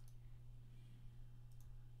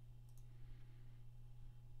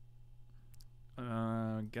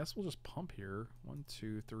 guess we'll just pump here. 1,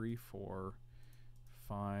 2, 3, 4...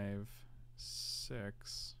 5,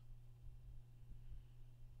 6.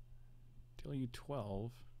 Deal you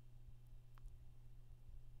 12.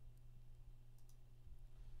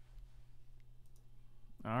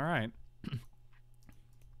 All right.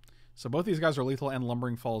 So both these guys are lethal, and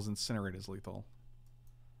Lumbering Falls Incinerate is lethal.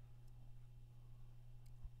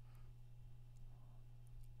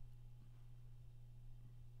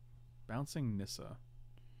 Bouncing Nissa.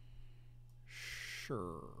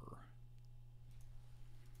 Sure.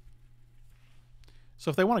 So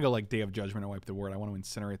if they want to go like Day of Judgment and wipe the ward, I want to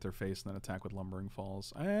incinerate their face and then attack with Lumbering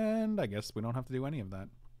Falls. And I guess we don't have to do any of that.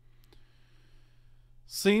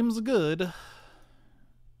 Seems good.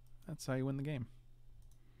 That's how you win the game.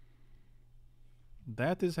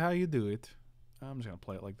 That is how you do it. I'm just going to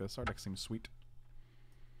play it like this. Our deck seems sweet.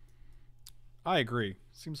 I agree.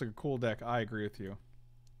 Seems like a cool deck. I agree with you.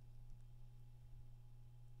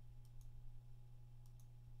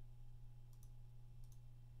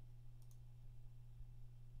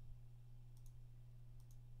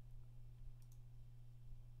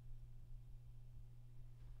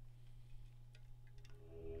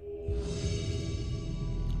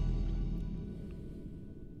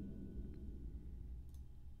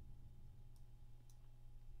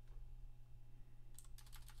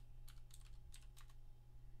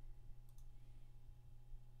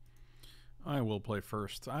 I will play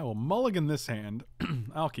first. I will mulligan this hand.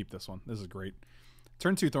 I'll keep this one. This is great.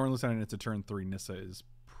 Turn 2 Thornless and into turn 3 Nissa is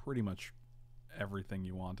pretty much everything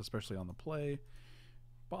you want, especially on the play.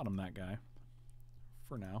 Bottom that guy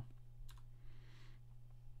for now.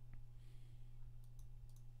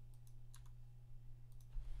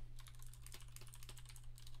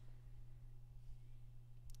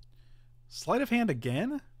 Sleight of hand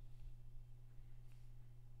again?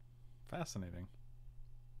 Fascinating.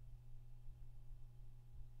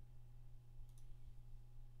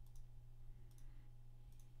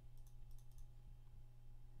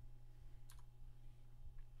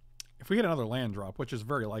 If we get another land drop, which is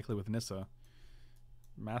very likely with Nissa,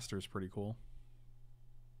 Master's pretty cool.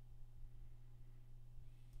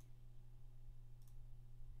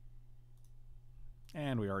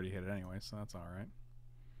 And we already hit it anyway, so that's alright.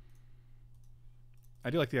 I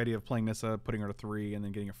do like the idea of playing Nissa, putting her to 3, and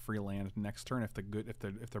then getting a free land next turn if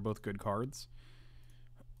they're both good cards.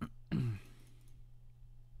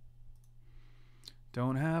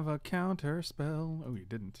 Don't have a counter spell. Oh, you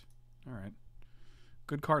didn't. Alright.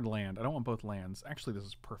 Good card land. I don't want both lands. Actually, this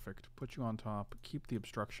is perfect. Put you on top. Keep the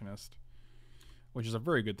Obstructionist, which is a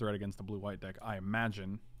very good threat against the blue-white deck, I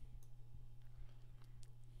imagine.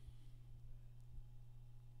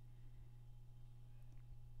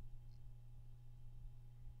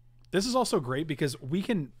 This is also great because we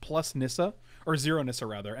can plus Nissa, or 0 Nissa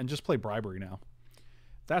rather, and just play Bribery now.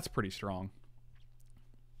 That's pretty strong.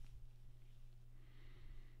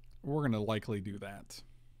 We're going to likely do that.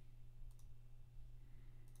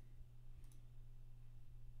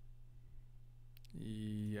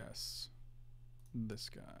 Yes. This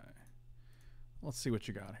guy. Let's see what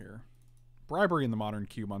you got here. Bribery in the Modern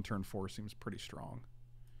Cube on turn 4 seems pretty strong.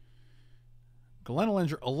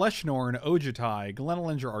 Glenelinger, Eleshnorn, Ojutai,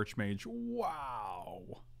 Glenelinger Archmage. Wow.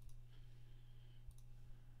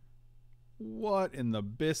 What in the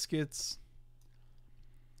biscuits?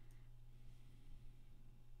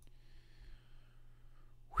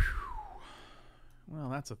 Whew. Well,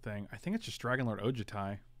 that's a thing. I think it's just Dragonlord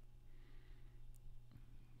Ojutai.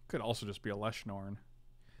 Could also just be Eleshnorn.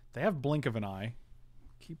 They have Blink of an Eye.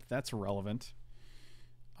 That's relevant.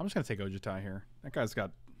 I'm just gonna take Ojutai here. That guy's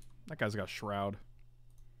got Shroud.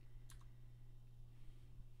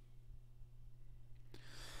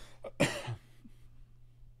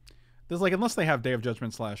 There's like, unless they have Day of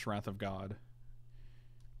Judgment / Wrath of God,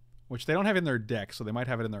 which they don't have in their deck, so they might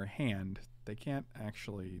have it in their hand. They can't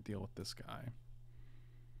actually deal with this guy.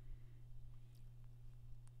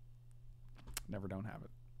 Never don't have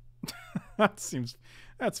it.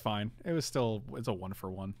 That's fine. It's a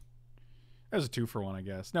 1-for-1. It was a 2-for-1, I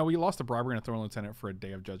guess. No, we lost a Bribery and a Thorn Lieutenant for a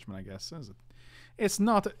Day of Judgment, I guess. It's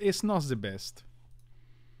not the best.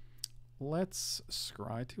 Let's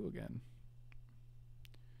scry 2 again.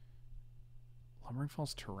 Lumbering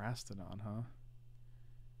Falls Terastodon, huh?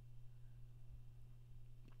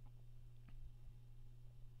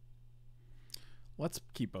 Let's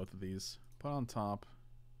keep both of these. Put on top.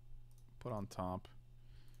 Put on top.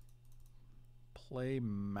 Play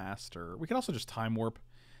Master. We can also just Time Warp.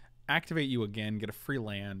 Activate you again, get a free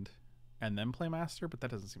land, and then play Master, but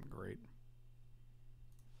that doesn't seem great.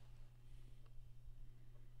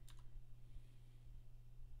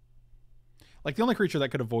 Like, the only creature that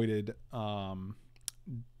could have avoided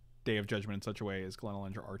Day of Judgment in such a way is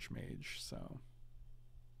Glenelinger Archmage, so...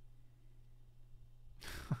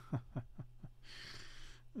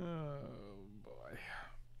 Oh, boy.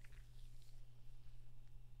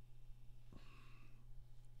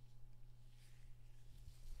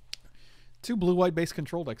 Two blue-white base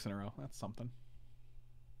control decks in a row. That's something.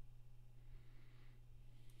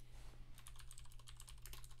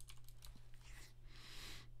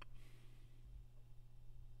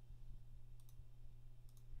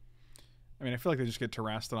 I mean, I feel like they just get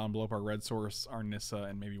Terastodon, blow up our red source, our Nissa,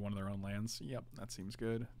 and maybe one of their own lands. Yep, that seems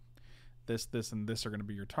good. This, and this are going to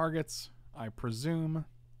be your targets, I presume.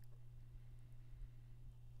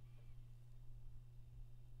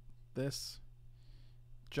 This.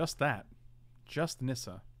 Just that. Just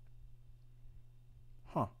Nissa.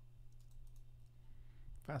 Huh.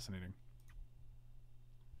 Fascinating.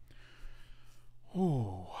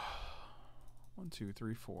 Ooh. 1, 2,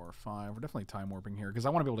 3, 4, 5. We're definitely time warping here because I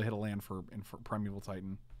want to be able to hit a land for Primeval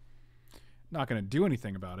Titan. Not going to do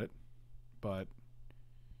anything about it, but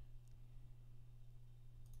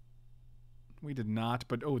we did not.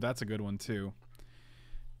 But oh, that's a good one too.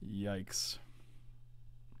 Yikes.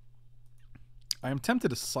 I am tempted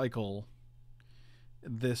to cycle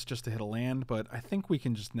this just to hit a land, but I think we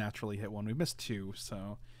can just naturally hit one. We missed 2,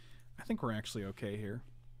 so I think we're actually okay here.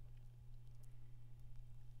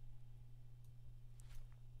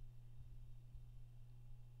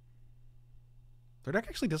 Their deck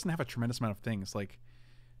actually doesn't have a tremendous amount of things. Like,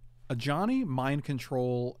 Ajani, Mind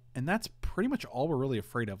Control, and that's pretty much all we're really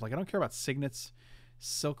afraid of. Like, I don't care about Signets.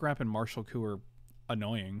 Silk Wrap and Martial Coup are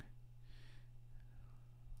annoying.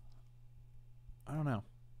 I don't know.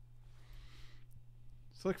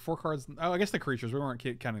 So like 4 cards. Oh, I guess the creatures. We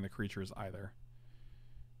weren't counting the creatures either.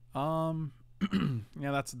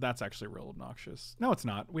 Yeah, that's actually real obnoxious. No, it's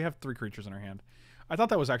not. We have 3 creatures in our hand. I thought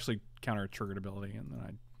that was actually counter triggered ability, and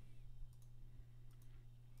then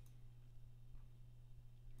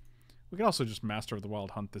we could also just Master of the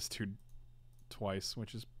Wild Hunt this 2 twice,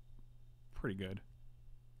 which is pretty good.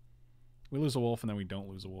 We lose a wolf, and then we don't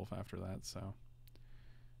lose a wolf after that, so.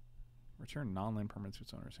 Return non-land permanent to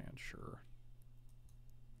its owner's hand, sure.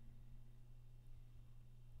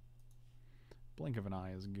 Blink of an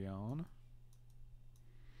eye is gone.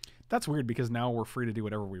 That's weird because now we're free to do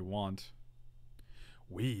whatever we want.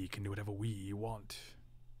 We can do whatever we want.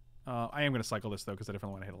 I am going to cycle this, though, because I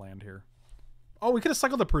definitely want to hit a land here. Oh, we could have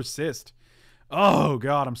cycled the Persist. Oh,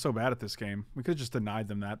 God, I'm so bad at this game. We could have just denied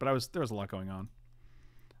them that, but there was a lot going on.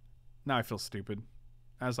 Now I feel stupid.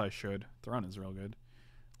 As I should. Thrun is real good.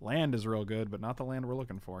 Land is real good, but not the land we're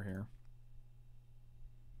looking for here.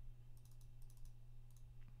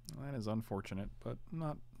 That is unfortunate, but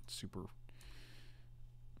not super.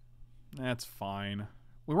 That's fine.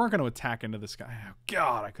 We weren't going to attack into this guy. Oh,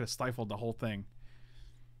 God, I could have stifled the whole thing.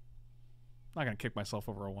 I'm not going to kick myself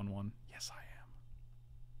over a 1/1. Yes, I am.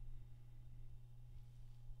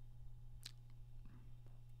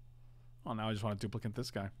 Oh, now I just want to duplicate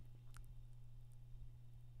this guy.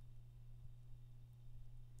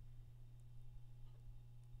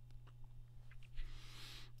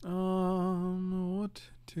 What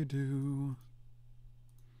to do?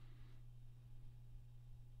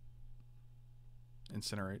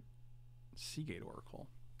 Incinerate. Seagate Oracle.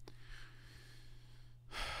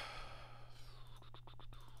 1, 2,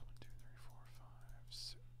 3, 4, 5,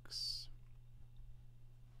 6.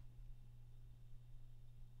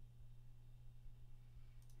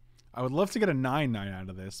 I would love to get a 9/9 out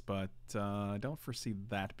of this, but I don't foresee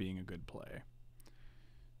that being a good play.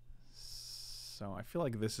 So I feel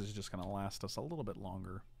like this is just going to last us a little bit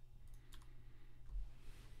longer.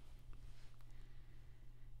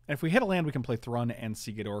 And if we hit a land, we can play Thrun and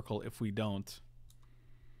Seagate Oracle. If we don't,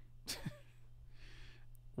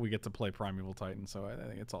 we get to play Primeval Titan, so I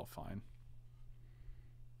think it's all fine.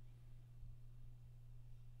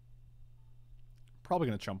 Probably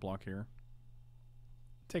going to chump block here.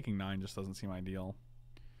 Taking 9 just doesn't seem ideal.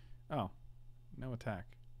 Oh, no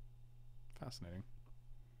attack. Fascinating.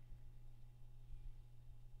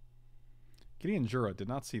 Gideon Jura, did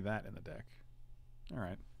not see that in the deck. All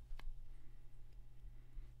right.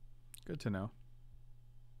 Good to know.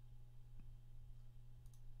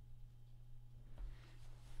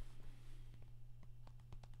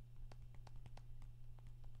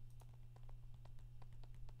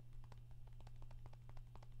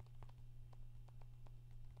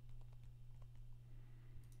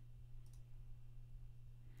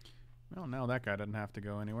 Well, now that guy doesn't have to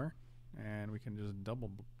go anywhere. And we can just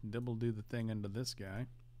dibble do the thing into this guy.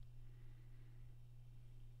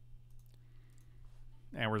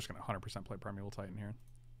 And we're just going to 100% play Primeval Titan here.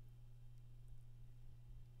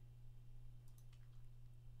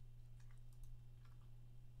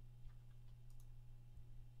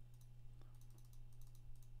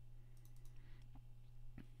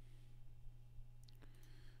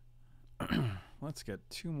 Let's get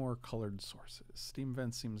 2 more colored sources. Steam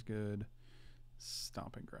Vent seems good.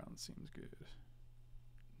 Stomping Ground seems good.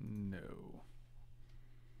 No.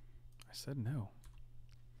 I said no.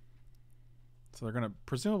 So they're going to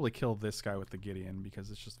presumably kill this guy with the Gideon because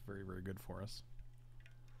it's just very, very good for us.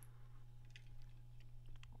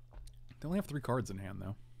 They only have 3 cards in hand,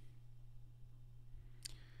 though.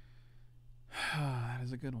 That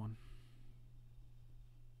is a good one.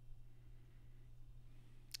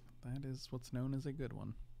 That is what's known as a good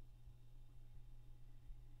one.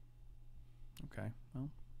 Okay,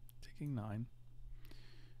 well, taking 9.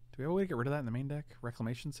 Do we have a way to get rid of that in the main deck?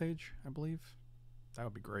 Reclamation Sage, I believe? That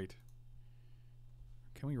would be great.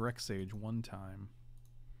 Can we Rec Sage 1 time?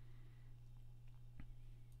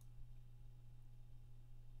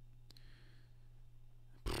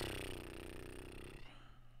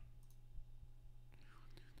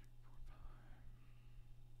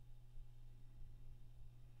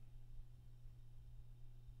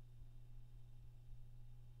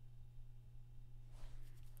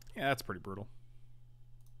 Yeah, that's pretty brutal.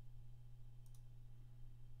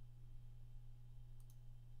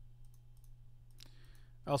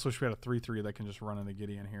 I also wish we had a 3/3 that can just run into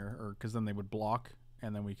Gideon here, or because then they would block,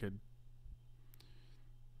 and then we could.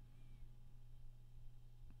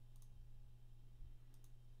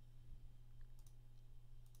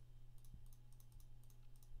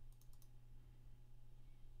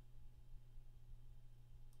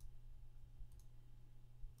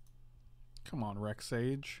 Come on, Rex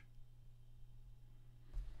Sage.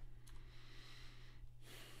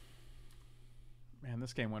 Man,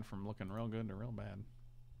 this game went from looking real good to real bad.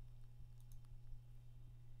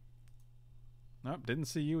 Nope, didn't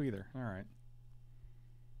see you either. All right.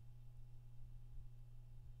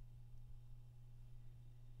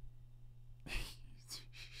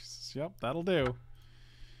 Yep, that'll do.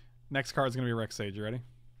 Next card's gonna be Rex Sage. You ready?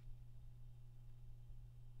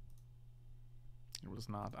 It was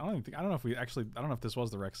not. I don't know if we actually. I don't know if this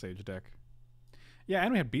was the Rex Sage deck. Yeah,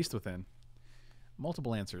 and we had Beast Within.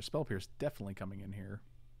 Multiple answers. Spell Pierce definitely coming in here.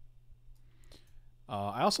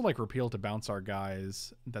 I also like Repeal to bounce our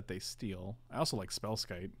guys that they steal. I also like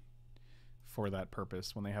Spellskite for that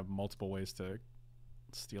purpose when they have multiple ways to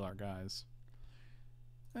steal our guys.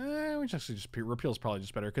 Which actually just Repeal's probably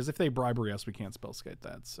just better because if they bribery us, we can't Spellskite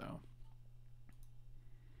that. So,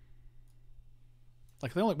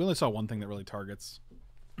 like we only saw one thing that really targets.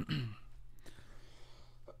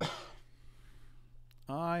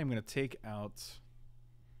 I am gonna take out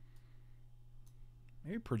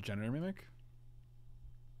maybe Progenitor Mimic.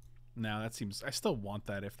 No, that seems... I still want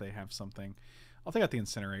that if they have something. I'll take out the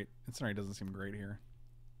Incinerate. Incinerate doesn't seem great here.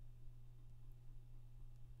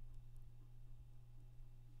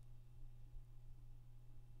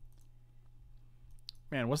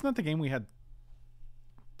 Man, wasn't that the game we had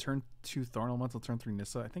turn 2 Thorn Elemental, turn 3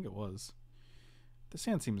 Nissa? I think it was. This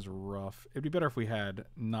hand seems rough. It'd be better if we had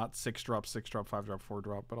not 6-drop, 6-drop, 5-drop,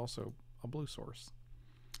 4-drop, but also a blue source.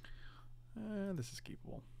 This is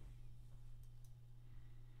keepable.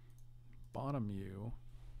 Bottom U.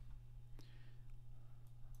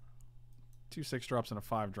 2 6-drops and a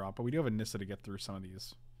 5-drop, but we do have a Nissa to get through some of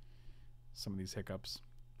these hiccups.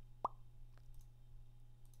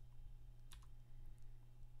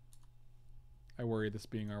 I worry this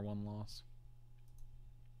being our one loss.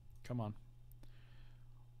 Come on.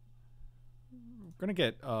 We're gonna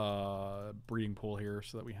get breeding pool here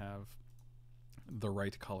so that we have the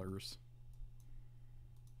right colors.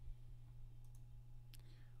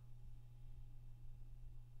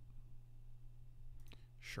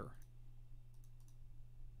 Sure.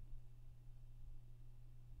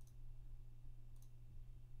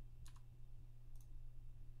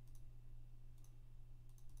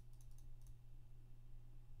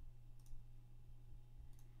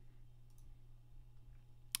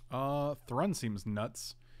 Thrun seems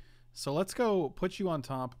nuts. So let's go put you on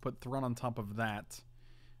top, put Thrun on top of that.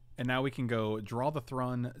 And now we can go draw the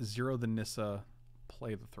Thrun, 0 the Nissa,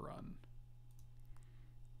 play the Thrun.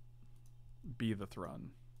 Be the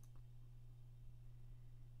Thrun.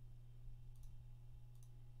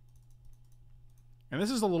 And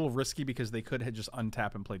this is a little risky because they could just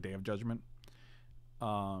untap and play Day of Judgment.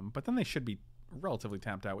 But then they should be relatively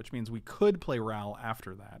tapped out, which means we could play Ral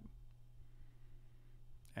after that.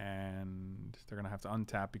 And they're going to have to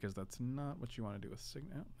untap because that's not what you want to do with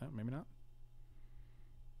Signet. No, maybe not.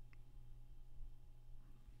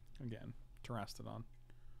 Again, Terastodon.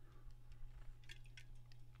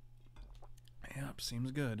 Yep,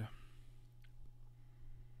 seems good.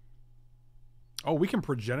 Oh, we can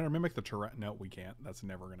Progenitor Mimic the Terra... No, we can't. That's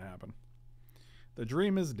never going to happen. The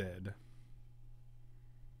dream is dead.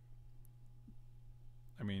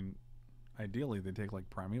 I mean, ideally they take like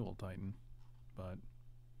Primeval Titan, but...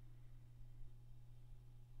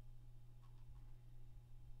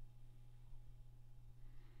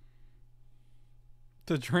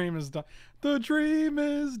 The dream is done. The dream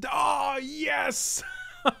is done. Oh, yes!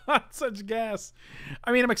 Such gas.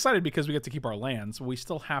 I mean, I'm excited because we get to keep our lands. We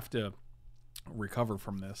still have to recover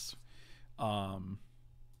from this. Oh,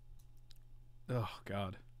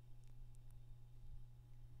 God.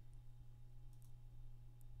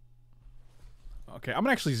 Okay, I'm going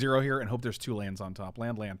to actually 0 here and hope there's 2 lands on top.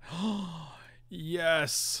 Land.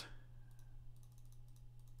 Yes!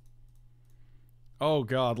 Oh,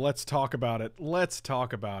 God, let's talk about it. Let's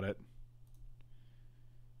talk about it.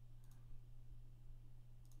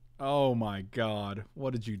 Oh, my God.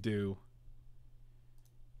 What did you do?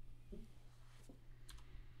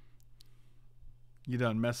 You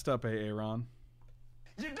done messed up, Aaron.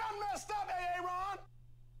 You done messed up, Aaron!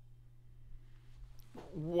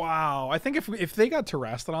 Wow. I think if they got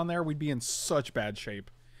Terastodon there, we'd be in such bad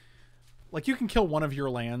shape. Like, you can kill one of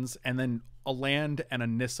your lands, and then a land and a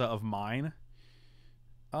Nissa of mine.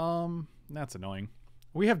 That's annoying.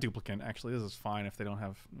 We have Duplicant, actually. This is fine if they don't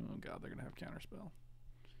have... Oh, God, they're going to have Counterspell.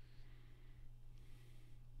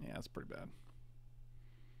 Yeah, that's pretty bad.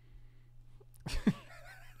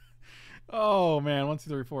 Oh, man. 1, 2,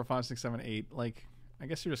 3, 4, 5, 6, 7, 8. Like, I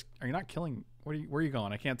guess you're just... Are you not killing... Where are you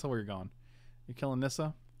going? I can't tell where you're going. You killing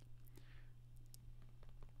Nissa?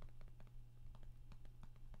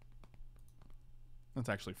 That's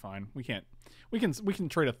actually fine. We can't... We can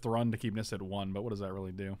trade a Thrun to keep Nissa at 1, but what does that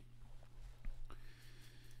really do?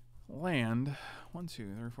 Land. 1,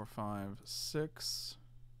 2, 3, 4, 5, 6.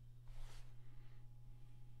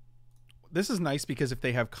 This is nice because if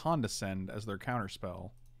they have Condescend as their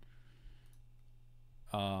counterspell,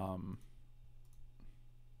 yeah,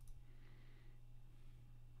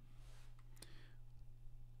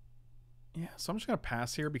 so I'm just going to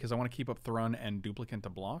pass here because I want to keep up Thrun and Duplicant to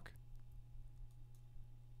block.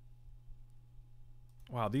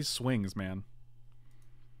 Wow, these swings, man.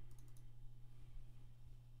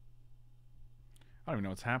 I don't even know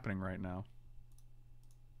what's happening right now.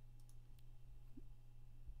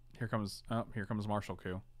 Here comes Martial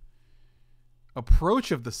Coup.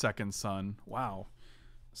 Approach of the second sun. Wow.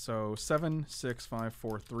 So 7, 6, 5,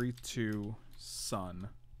 4, 3, 2, sun.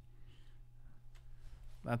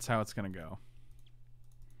 That's how it's going to go.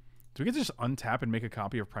 Do we get to just untap and make a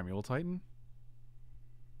copy of Primeval Titan?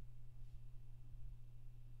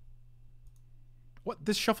 What?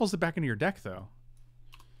 This shuffles it back into your deck, though.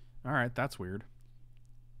 Alright, that's weird.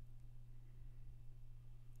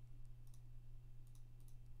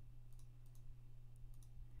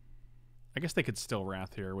 I guess they could still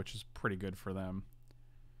Wrath here, which is pretty good for them.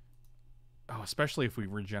 Oh, especially if we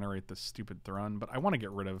regenerate this stupid Thrun. But I want to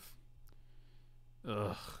get rid of...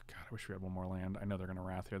 Ugh, God, I wish we had one more land. I know they're going to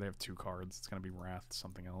Wrath here. They have 2 cards. It's going to be Wrath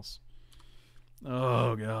something else.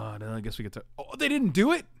 Oh, God. I guess we get to... Oh, they didn't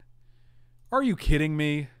do it? Are you kidding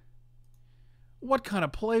me? What kind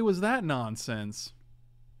of play was that nonsense?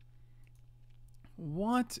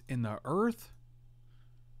 What in the earth?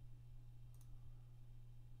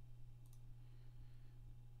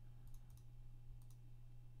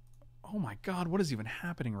 Oh my God, what is even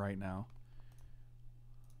happening right now?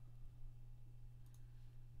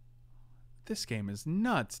 This game is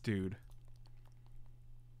nuts, dude.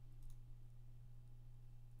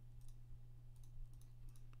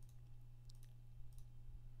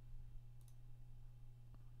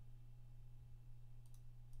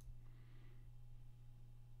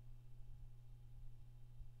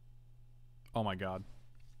 Oh my God.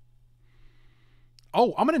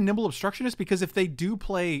 Oh, I'm going to Nimble Obstructionist because if they do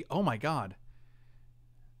play... Oh my God.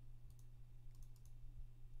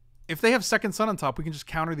 If they have second sun on top, we can just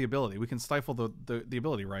counter the ability. We can stifle the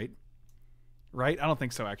ability, right? Right? I don't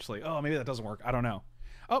think so, actually. Oh, maybe that doesn't work. I don't know.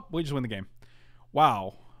 Oh, we just win the game.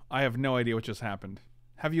 Wow. I have no idea what just happened.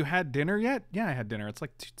 Have you had dinner yet? Yeah, I had dinner. It's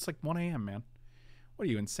like 1 a.m., man. What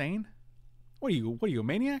are you, insane? What are you, a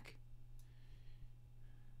maniac?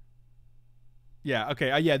 Yeah,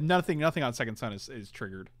 okay. Yeah, nothing on second sun is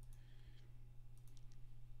triggered.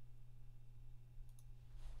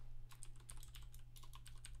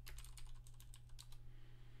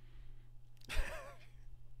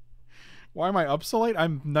 Why am I up so late?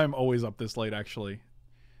 I'm always up this late, actually.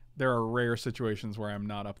 There are rare situations where I'm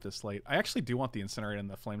not up this late. I actually do want the Incinerate and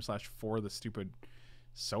the Flame Slash for the stupid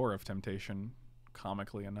Sower of Temptation,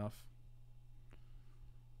 comically enough.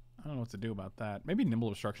 I don't know what to do about that. Maybe Nimble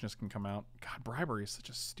Obstructionist can come out. God, Bribery is such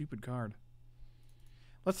a stupid card.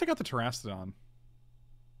 Let's take out the Terastodon.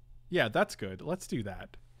 Yeah, that's good. Let's do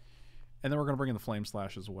that. And then we're going to bring in the Flame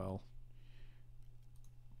Slash as well.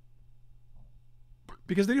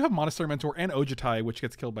 Because they do have Monastery Mentor and Ojutai, which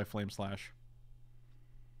gets killed by Flame Slash.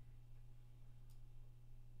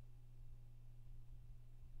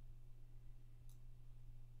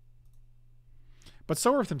 But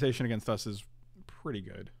Sower of Temptation against us is pretty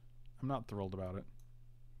good. I'm not thrilled about it.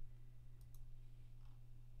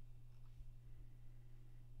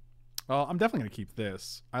 Well, I'm definitely going to keep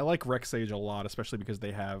this. I like Rex Sage a lot, especially because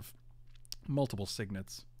they have multiple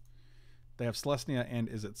signets. They have Celestia and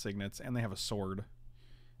Izzet signets, and they have a sword.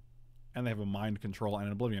 And they have a Mind Control and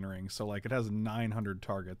an Oblivion Ring. So, like, it has 900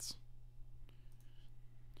 targets.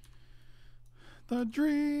 The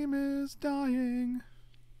dream is dying.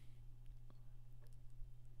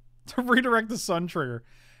 To redirect the Sun trigger.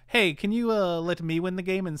 Hey, can you let me win the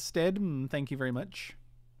game instead? Thank you very much.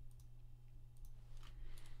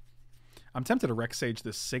 I'm tempted to Rex Sage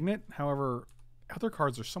this Signet. However, other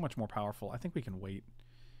cards are so much more powerful. I think we can wait.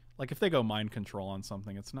 Like, if they go Mind Control on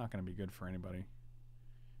something, it's not going to be good for anybody.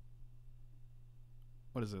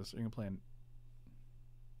 What is this? Are you going to play an...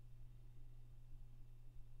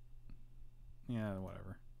 Yeah,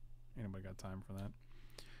 whatever. Anybody got time for that?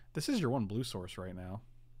 This is your one blue source right now.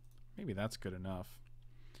 Maybe that's good enough.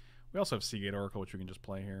 We also have Seagate Oracle, which we can just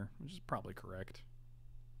play here, which is probably correct.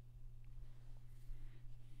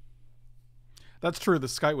 That's true. The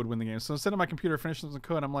Sky would win the game. So instead of my computer finishing the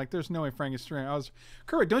code, I'm like, there's no way Frank is streaming.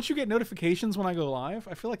 Kurt, don't you get notifications when I go live?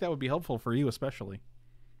 I feel like that would be helpful for you, especially.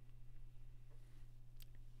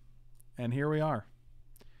 And here we are.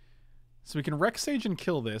 So we can Rex Sage and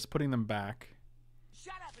kill this, putting them back.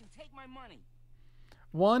 Shut up and take my money.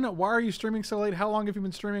 One, why are you streaming so late? How long have you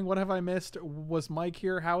been streaming? What have I missed? Was Mike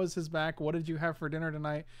here? How is his back? What did you have for dinner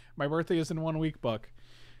tonight? My birthday is in 1 week, Buck.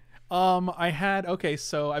 Okay,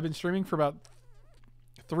 so I've been streaming for about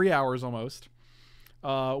 3 hours almost.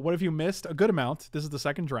 What have you missed? A good amount. This is the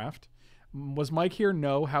second draft. Was Mike here?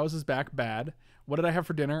 No. How is his back? Bad. What did I have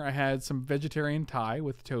for dinner? I had some vegetarian Thai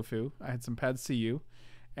with tofu. I had some pad see ew.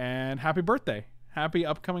 And happy birthday. Happy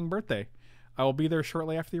upcoming birthday. I will be there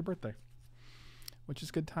shortly after your birthday, which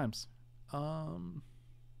is good times. I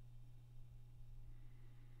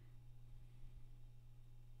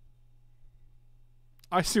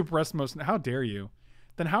suppressed most. How dare you?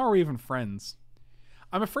 Then how are we even friends?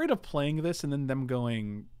 I'm afraid of playing this and then them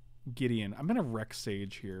going Gideon. I'm gonna wreck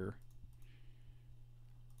Sage here.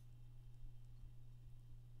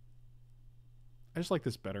 I just like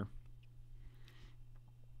this better.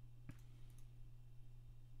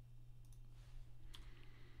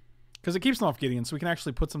 Because it keeps them off Gideon, so we can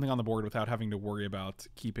actually put something on the board without having to worry about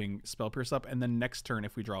keeping Spell Pierce up. And then next turn,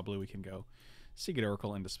 if we draw blue, we can go Seagate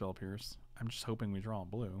Oracle into Spell Pierce. I'm just hoping we draw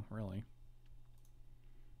blue, really.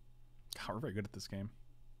 God, we're very good at this game.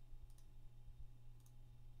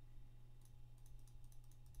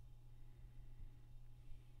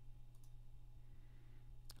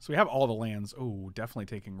 So we have all the lands. Oh, definitely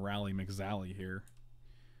taking Rally McZally here.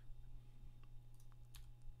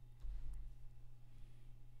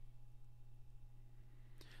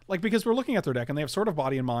 Like, because we're looking at their deck, and they have Sword of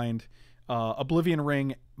Body and Mind, Oblivion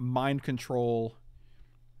Ring, Mind Control,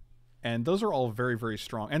 and those are all very, very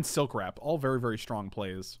strong. And Silk Wrap, all very, very strong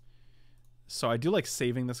plays. So I do like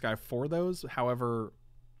saving this guy for those. However,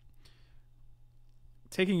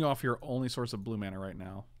 taking you off your only source of blue mana right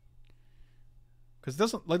now. Because it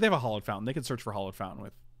doesn't, like, they have a Hollowed Fountain. They could search for Hollowed Fountain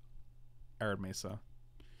with Arid Mesa.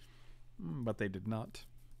 But they did not.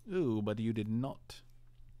 Ooh, but you did not.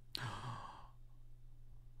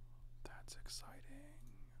 That's exciting.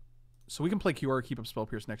 So we can play QR, keep up Spell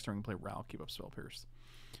Pierce. Next turn we can play Ral, keep up Spell Pierce.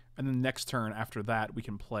 And then next turn after that we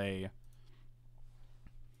can play...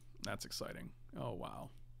 That's exciting. Oh,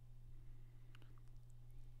 wow.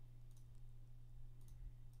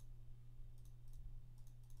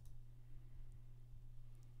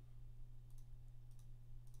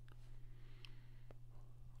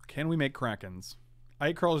 Can we make Krakens? I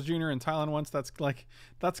ate Carl's Jr. in Thailand once. That's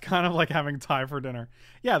kind of like having Thai for dinner.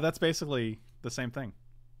 Yeah, that's basically the same thing.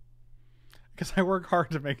 Because I work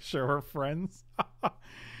hard to make sure we're friends.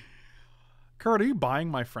 Kurt, are you buying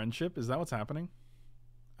my friendship? Is that what's happening?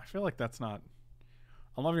 I feel like that's not...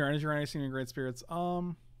 I love your energy right now. Seeing your great spirits.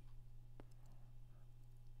 I'm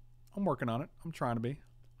working on it. I'm trying to be.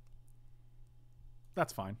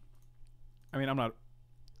 That's fine. I mean, I'm not...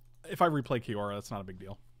 If I replay Kiora, that's not a big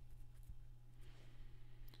deal.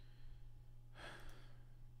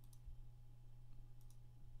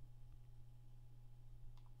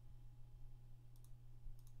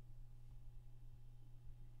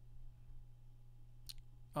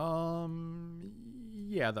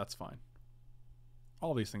 Yeah, that's fine.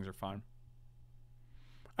 All these things are fine.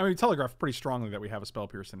 I mean, we telegraph pretty strongly that we have a Spell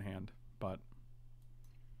Pierce in hand, but...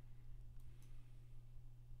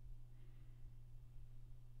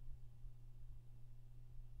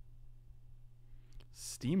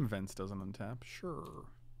 Steam Vents doesn't untap? Sure.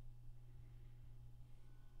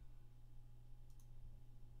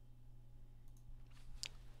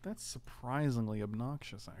 That's surprisingly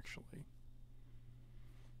obnoxious, actually.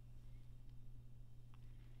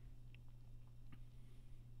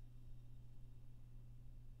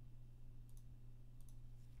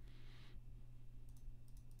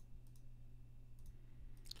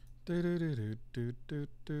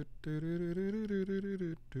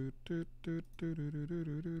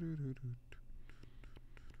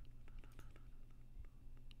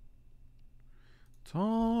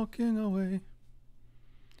 Talking away.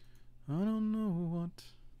 I don't know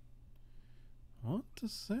what to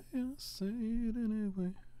say. I'll say it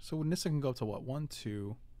anyway. So Nissa can go up to what? 1,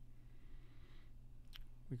 2.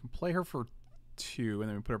 We can play her for 2, and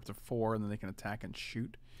then we put her up to 4, and then they can attack and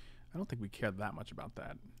shoot. I don't think we care that much about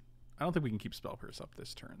that. I don't think we can keep Spell Pierce up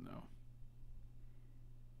this turn, though.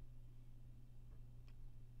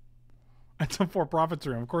 It's a for-profit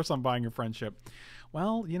room. Of course I'm buying your friendship.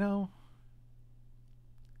 Well, you know...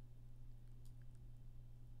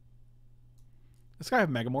 This guy have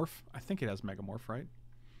Megamorph? I think it has Megamorph, right?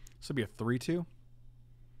 This would be a 3-2. You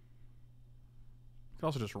could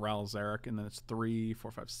also just Ral Zarek, and then it's 3,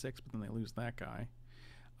 4, 5, 6, but then they lose that guy.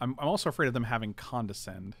 I'm also afraid of them having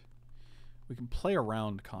Condescend. We can play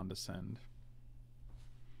around Condescend.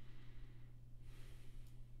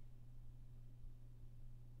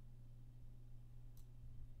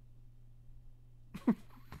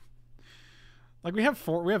 Like we have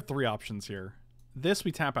three options here. This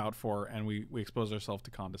we tap out for, and we expose ourselves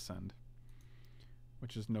to Condescend,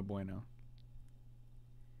 which is no bueno.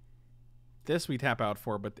 This we tap out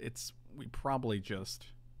for, but we probably just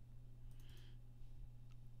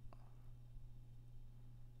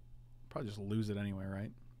lose it anyway,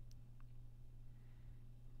 right?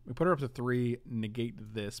 We put her up to 3,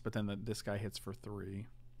 negate this, but then this guy hits for 3.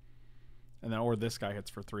 And then, or this guy hits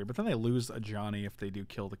for 3. But then they lose a Johnny if they do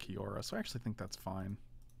kill the Kiora. So I actually think that's fine.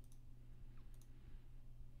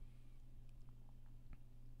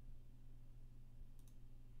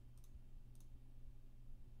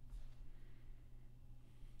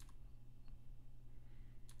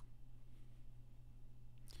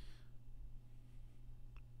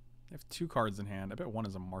 They have 2 cards in hand. I bet one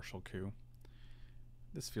is a Martial Coup.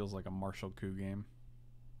 This feels like a Martial Coup game.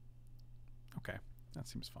 Okay, that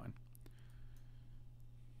seems fine.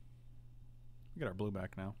 We get our blue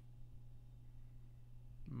back now.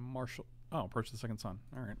 Martial. Oh, approach the second sun.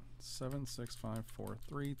 All right. 7, 6, 5, 4,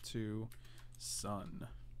 3, 2, sun.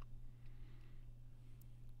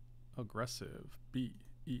 Aggressive.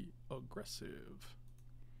 B-E. Aggressive.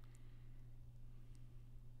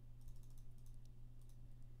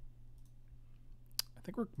 I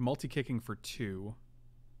think we're multi-kicking for 2.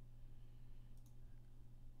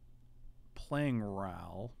 Playing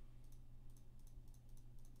Ral.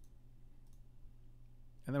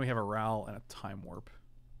 And then we have a Ral and a Time Warp.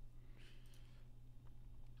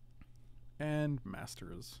 And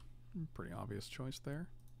Master is a pretty obvious choice there.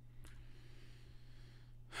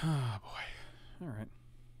 Oh, boy. All right.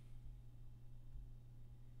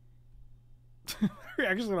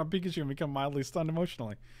 Reactions on Pikachu and become mildly stunned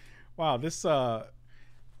emotionally. Wow, this Pikachu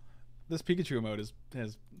emote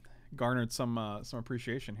has garnered some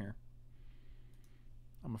appreciation here.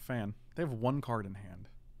 I'm a fan. They have 1 card in hand.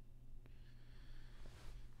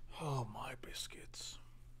 Oh, my biscuits.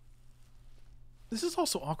 This is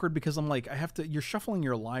also awkward because I'm like, you're shuffling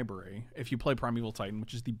your library if you play Primeval Titan,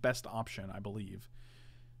 which is the best option, I believe.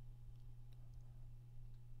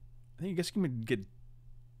 I think I guess you can get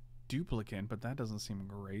Duplicant, but that doesn't seem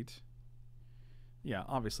great. Yeah,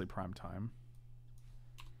 obviously Prime Time.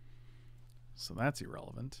 So that's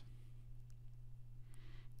irrelevant.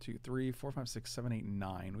 2, 3, 4, 5, 6, 7, 8,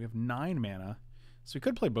 9. We have 9 mana. So we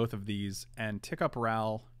could play both of these and tick up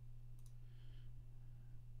Ral.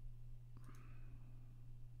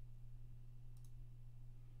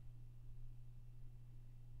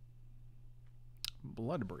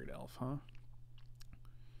 Bloodbraid Elf, huh?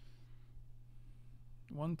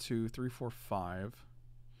 1, 2, 3, 4, 5.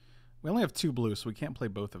 We only have 2 blue, so we can't play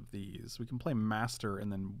both of these. We can play Master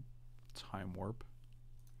and then Time Warp.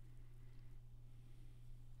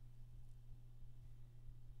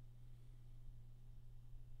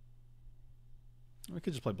 We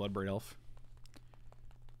could just play Bloodbraid Elf.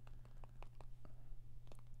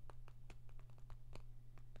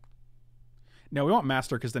 No, we want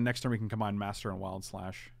Master because the next turn we can combine Master and Wild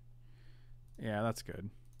Slash. Yeah, that's good.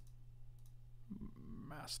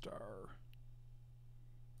 Master.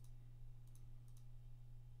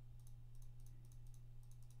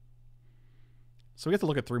 So we get to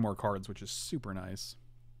look at 3 more cards, which is super nice.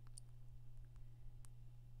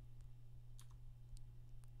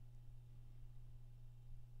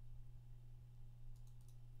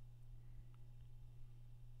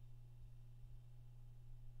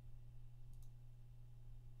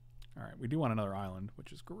 All right, we do want another island,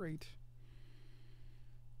 which is great.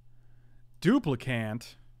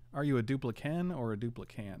 Duplicant. Are you a Duplican or a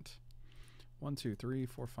Duplicant? 1, 2, 3,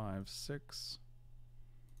 4, 5, 6.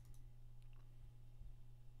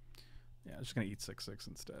 Yeah, I'm just going to eat 6/6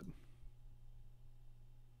 instead.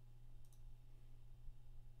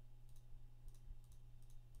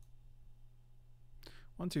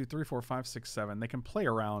 One, 2, 3, 4, 5, 6, 7. They can play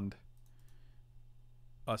around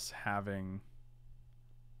us having...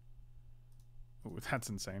 Ooh, that's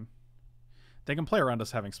insane. They can play around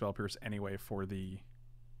us having Spell Pierce anyway for the...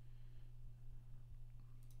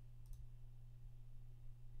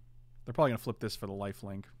 They're probably going to flip this for the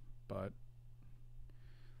lifelink, but...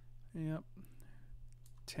 Yep.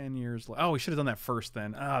 10 years... Oh, we should have done that first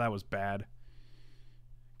then. Ah, that was bad.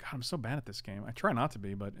 God, I'm so bad at this game. I try not to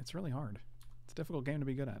be, but it's really hard. It's a difficult game to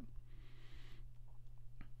be good at.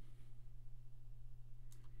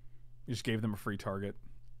 We just gave them a free target.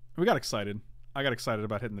 We got excited. I got excited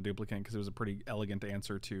about hitting the Duplicant because it was a pretty elegant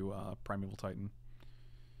answer to Primeval Titan.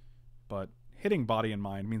 But hitting Body and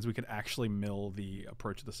Mind means we could actually mill the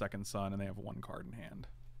Approach of the Second Sun, and they have 1 card in hand.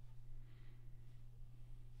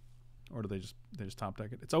 Or do they just top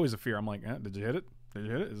deck it? It's always a fear. I'm like, did you hit it? Did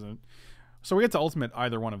you hit it? Is it? So we get to ultimate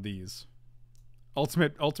either one of these.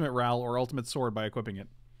 ultimate Ral or ultimate sword by equipping it,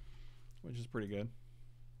 which is pretty good.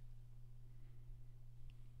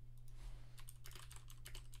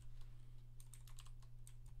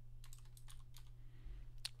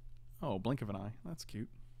 Oh, blink of an eye. That's cute.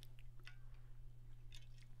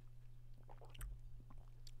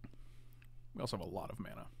 We also have a lot of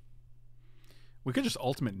mana. We could just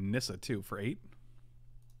ultimate Nissa too for 8.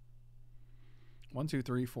 1, 2,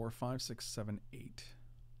 3, 4, 5, 6, 7, 8.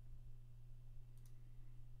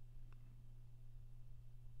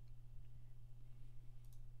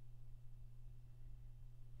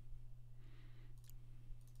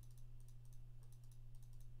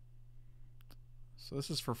 So this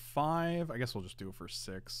is for 5. I guess we'll just do it for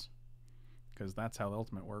 6. Because that's how the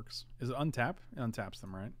ultimate works. Is it untap? It untaps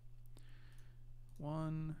them, right?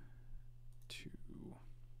 1, 2.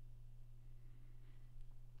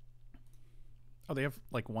 Oh, they have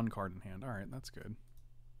like 1 card in hand. Alright, that's good.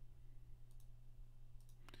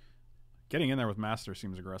 Getting in there with Master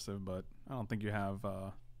seems aggressive, but I don't think you have...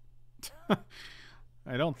 I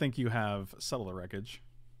don't think you have Settle the Wreckage.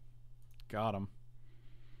 Got him.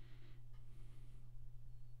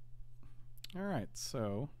 Alright,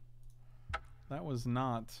 so... that was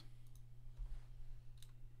not...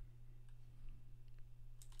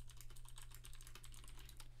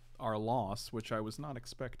 our loss, which I was not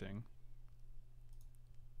expecting.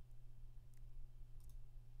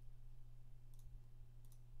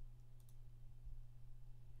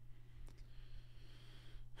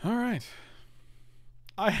 Alright.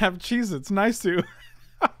 I have Cheez-Its. Nice to.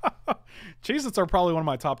 Cheez-Its are probably one of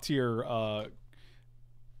my top tier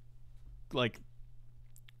like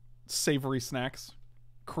savory snacks,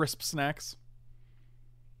 crisp snacks.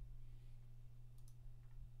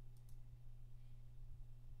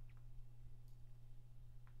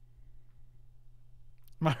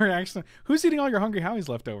 My reaction: who's eating all your Hungry Howie's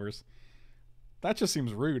leftovers? That just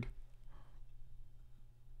seems rude.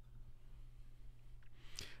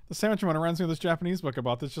 The sandwich one reminds me of this Japanese book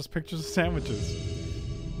about this, just pictures of sandwiches.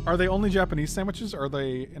 Are they only Japanese sandwiches, or are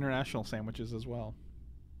they international sandwiches as well?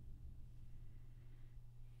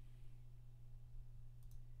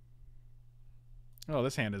 Oh,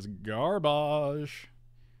 this hand is garbage.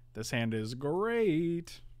 This hand is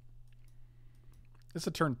great. This is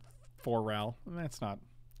a turn 4 Ral. That's not...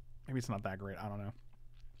 maybe it's not that great. I don't know.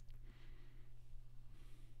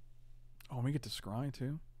 Oh, we get to scry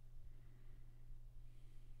too.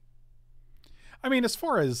 I mean, as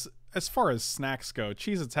far as snacks go,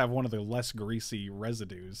 Cheez-Its have one of the less greasy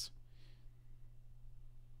residues.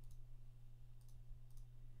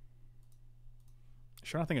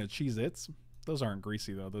 Sure, not thinking of Cheez-Its. Those aren't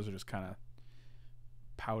greasy though. Those are just kind of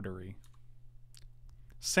powdery.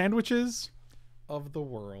 Sandwiches of the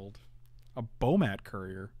world. A Bomat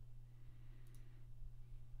Courier.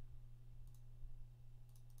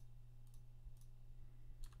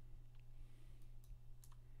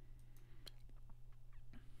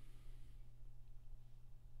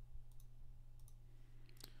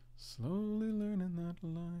 Slowly learning that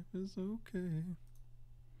life is okay.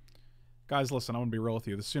 Guys, listen, I'm gonna be real with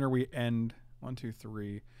you. The sooner we end 1, 2,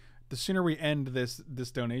 3. The sooner we end this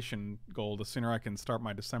donation goal, the sooner I can start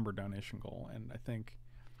my December donation goal. And I think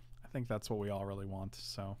that's what we all really want.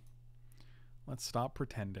 So let's stop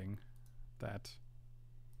pretending that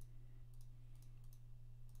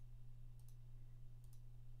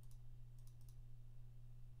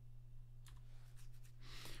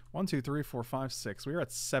 1, 2, 3, 4, 5, 6. We are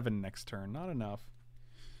at 7 next turn. Not enough.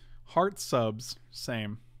 Heart subs,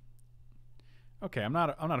 same. Okay, I'm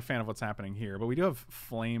not a fan of what's happening here, but we do have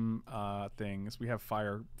flame things. We have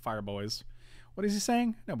fire boys. What is he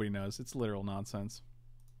saying? Nobody knows. It's literal nonsense.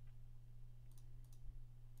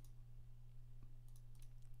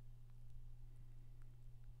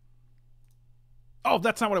 Oh,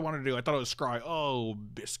 that's not what I wanted to do. I thought it was scry. Oh,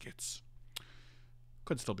 biscuits.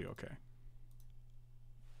 Could still be okay.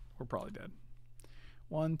 We're probably dead.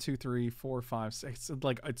 1, 2, 3, 4, 5, 6.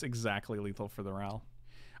 It's exactly lethal for the Ral.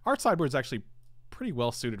 Our sideboard's actually pretty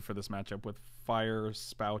well suited for this matchup with Fire,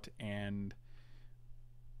 Spout, and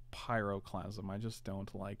Pyroclasm. I just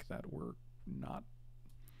don't like that we're not.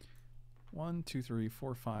 1, 2, 3,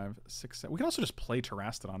 4, 5, 6, 7. We can also just play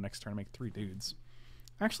Terrastodon next turn and make 3 dudes.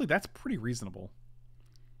 Actually, that's pretty reasonable.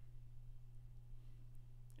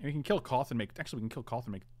 And we can kill Koth and make... Actually, we can kill Koth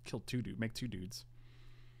and make 2 dudes.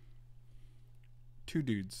 2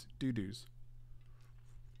 dudes. Doo-doos.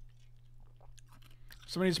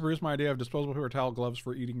 Somebody needs to produce my idea of disposable paper towel gloves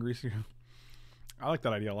for eating greasy. I like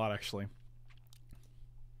that idea a lot, actually.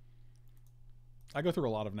 I go through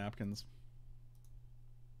a lot of napkins.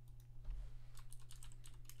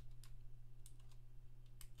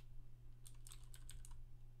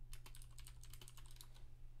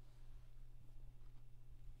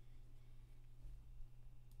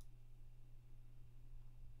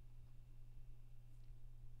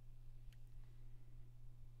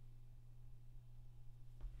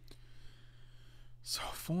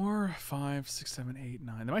 4, 5, 6, 7, 8,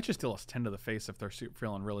 9. They might just deal us 10 to the face if they're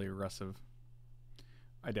feeling really aggressive.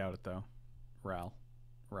 I doubt it, though. Ral.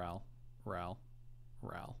 Ral. Ral.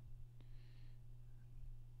 Ral.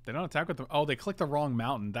 They don't attack with the... Oh, they clicked the wrong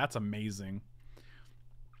mountain. That's amazing.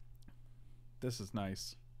 This is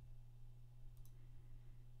nice.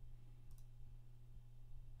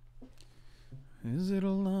 Is it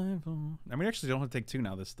alive? I mean, actually, don't have to take 2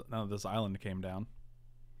 now that this island came down.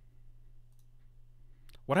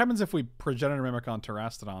 What happens if we Progenitor Mimic on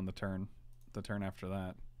Terastodon the turn after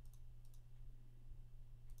that?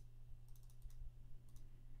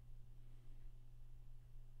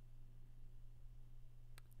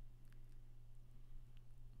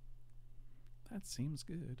 That seems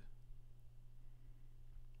good.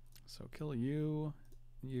 So kill you,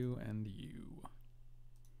 you, and you.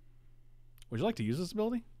 Would you like to use this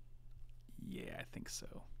ability? Yeah, I think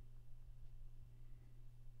so.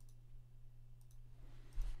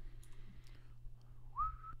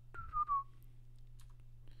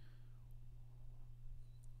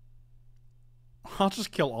 I'll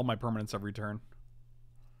just kill all my permanents every turn.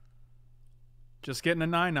 Just getting a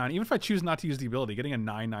 9/9. Even if I choose not to use the ability, getting a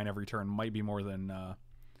 9/9 every turn might be more than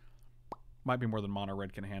Mono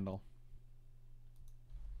Red can handle.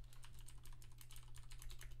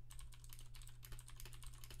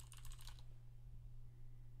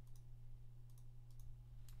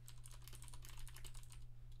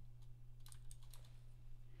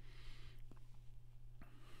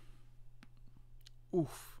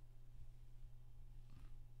 Oof.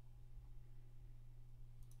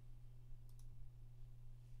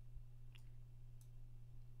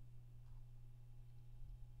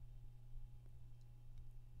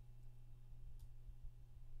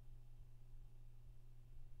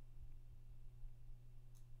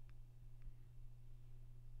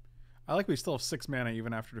 I like we still have 6 mana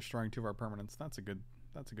even after destroying 2 of our permanents. That's a good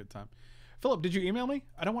time. Philip, did you email me?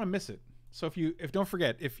 I don't want to miss it. So if don't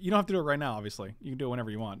forget, if you don't have to do it right now, obviously. You can do it whenever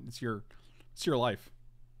you want. It's your life.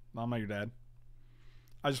 I'm not your dad.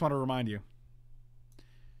 I just want to remind you.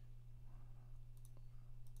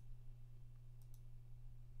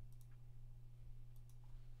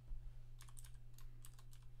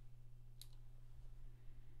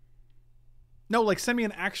 No, like send me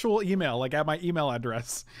an actual email, like at my email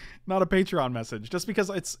address, not a Patreon message. Just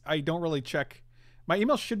because I don't really check. My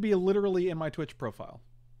email should be literally in my Twitch profile.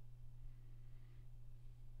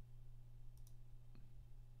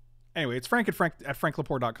 Anyway, it's frank at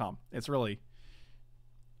franklepore.com. It's pretty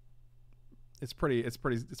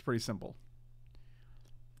simple.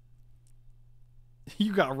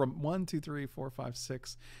 You got 1, 2, 3, 4, 5,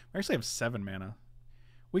 6. I actually have 7 mana.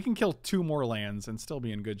 We can kill 2 more lands and still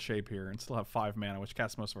be in good shape here and still have 5 mana, which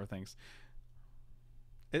casts most of our things.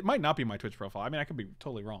 It might not be my Twitch profile. I mean, I could be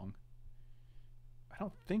totally wrong. I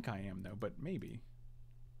don't think I am, though, but maybe.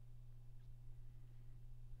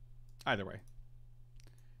 Either way.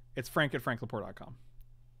 It's frank at franklepore.com.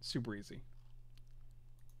 Super easy.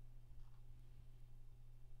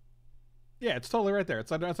 Yeah, it's totally right there.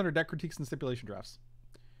 It's under deck critiques and stipulation drafts.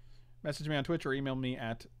 Message me on Twitch or email me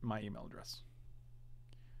at my email address.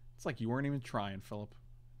 It's like you weren't even trying, Philip.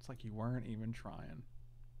 It's like you weren't even trying.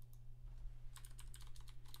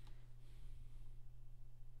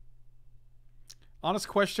 Honest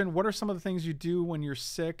question, what are some of the things you do when you're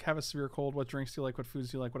sick, have a severe cold? What drinks do you like? What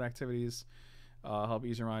foods do you like? What activities help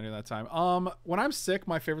ease your mind at that time? When I'm sick,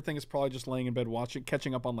 my favorite thing is probably just laying in bed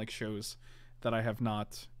catching up on like shows that I have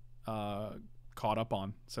not caught up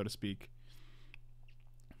on, so to speak.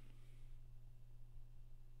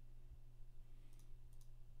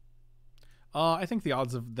 I think the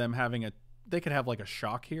odds of them having they could have like a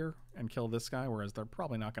shock here and kill this guy, whereas they're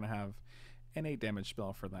probably not going to have an 8 damage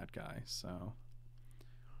spell for that guy. So,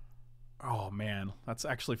 oh man, that's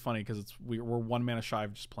actually funny because we're 1 mana shy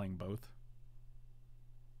of just playing both.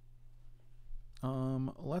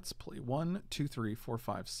 Let's play 1, 2, 3, 4,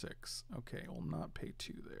 5, 6. Okay, we'll not pay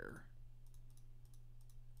 2 there.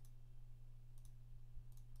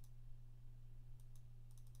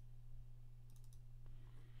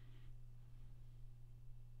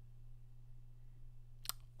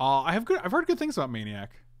 I've heard good things about Maniac.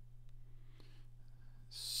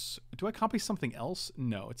 So, do I copy something else?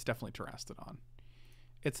 No, it's definitely Terastodon.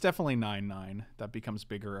 It's definitely 9/9 that becomes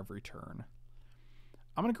bigger every turn.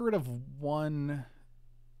 I'm gonna get rid of 1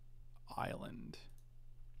 island.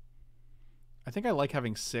 I think I like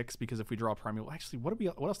having 6 because if we draw Primeval, actually, what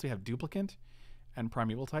else do we have? Duplicant and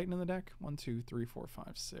Primeval Titan in the deck. 1, 2, 3, 4,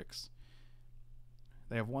 5, 6.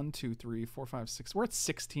 They have 1, 2, 3, 4, 5, 6. We're at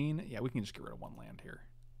 16. Yeah, we can just get rid of 1 land here.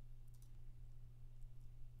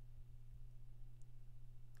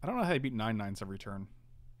 I don't know how they beat 9/9s every turn.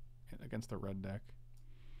 against the red deck.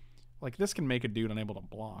 Like, this can make a dude unable to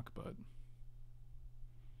block, but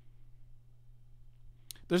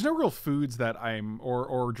there's no real foods that I'm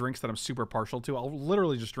or drinks that I'm super partial to. I'll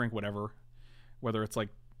literally just drink whatever, whether it's like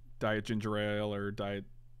diet ginger ale or diet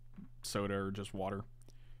soda or just water.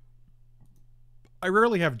 I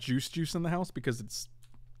rarely have juice in the house because it's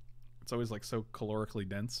always like so calorically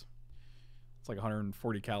dense. It's like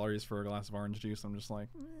 140 calories for a glass of orange juice. I'm just like,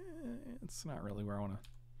 it's not really where I want to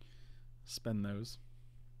spend those.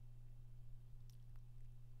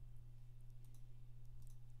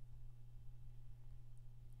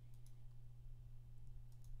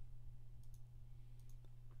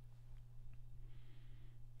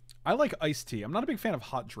 I like iced tea. I'm not a big fan of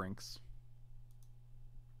hot drinks.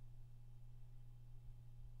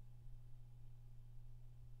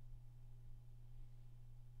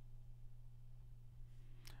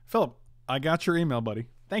 Philip, I got your email, buddy.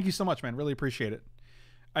 Thank you so much, man. Really appreciate it.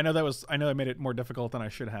 I know I made it more difficult than I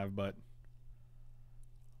should have, but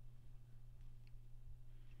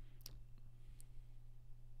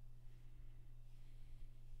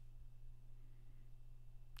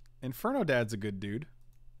Inferno Dad's a good dude.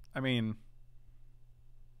 I mean,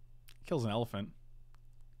 kills an elephant.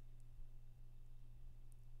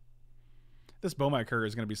 This Bomai Courier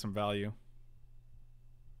is going to be some value.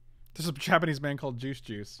 There's a Japanese man called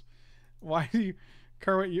Juice. Why do you...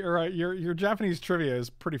 your Japanese trivia is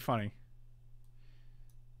pretty funny.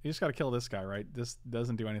 You just got to kill this guy, right? This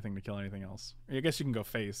doesn't do anything to kill anything else. I guess you can go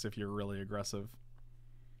face if you're really aggressive.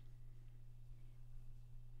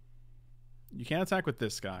 You can't attack with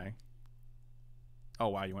this guy. Oh,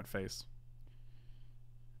 wow, you went face.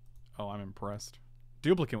 Oh, I'm impressed.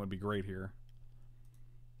 Duplicate would be great here.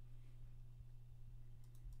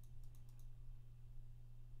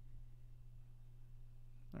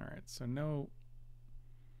 Alright, so no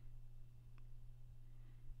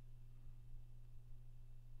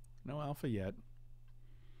alpha yet.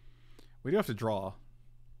 We do have to draw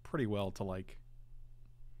pretty well to like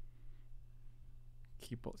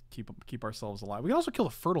keep ourselves alive. We can also kill a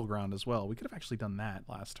fertile ground as well. We could have actually done that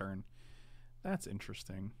last turn. That's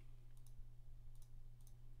interesting.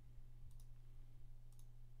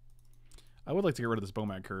 I would like to get rid of this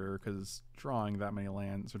Bomai Courier because drawing that many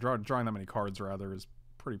lands, or drawing that many cards rather, is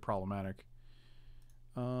pretty problematic.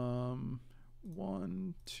 1,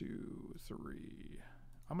 2, 3.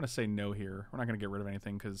 I'm gonna say no here. We're not gonna get rid of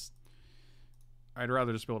anything because I'd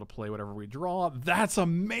rather just be able to play whatever we draw. That's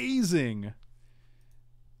amazing.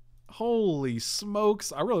 Holy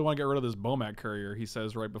smokes. I really want to get rid of this Bomai Courier, he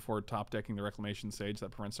says right before top decking the Reclamation Sage.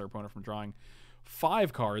 That prevents our opponent from drawing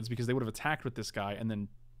 5 cards because they would have attacked with this guy and then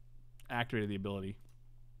activated the ability.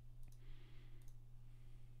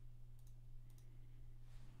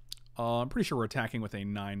 I'm pretty sure we're attacking with a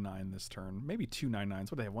 9/9 this turn. Maybe 2 9/9s.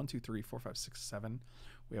 What do they have? 1, 2, 3, 4, 5, 6, 7.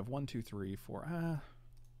 We have 1, 2, 3, 4.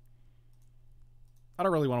 I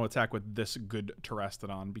don't really want to attack with this good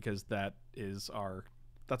Terastodon because that's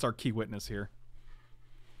our key witness here.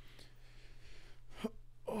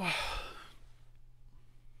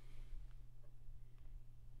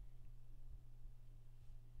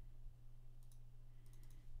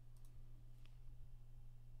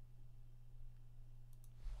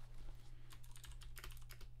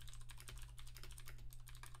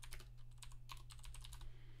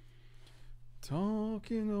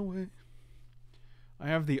 Talking away. I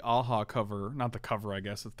have the Aha cover, not the cover, I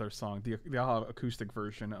guess it's their song, the Aha acoustic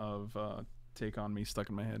version of Take On Me stuck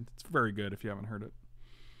in my head. It's very good if you haven't heard it.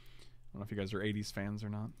 I don't know if you guys are 80s fans or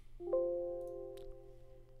not.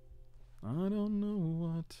 I don't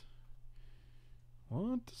know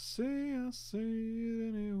what to say, I say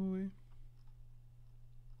it anyway.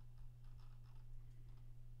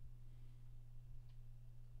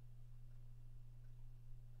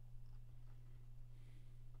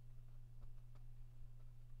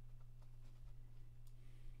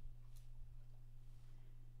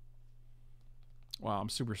 Wow, I'm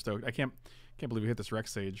super stoked. I can't believe we hit this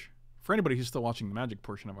Rex Sage. For anybody who's still watching the Magic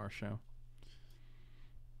portion of our show.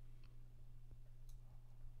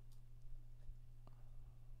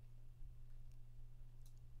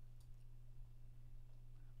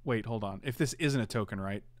 Wait, hold on. If this isn't a token,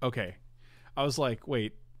 right? Okay. I was like,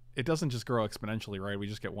 wait, it doesn't just grow exponentially, right? We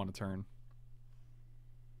just get 1 a turn.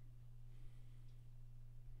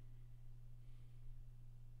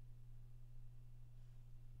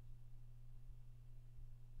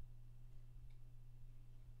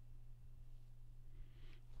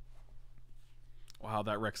 Wow,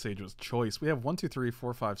 that Rex Sage was choice. We have 1, 2, 3,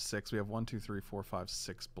 4, 5, 6. We have 1, 2, 3, 4, 5,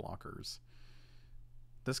 6 blockers.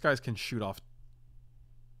 This guy can shoot off.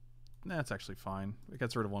 That's actually fine. It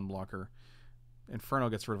gets rid of 1 blocker. Inferno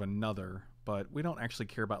gets rid of another, but we don't actually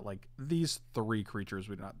care about like these 3 creatures.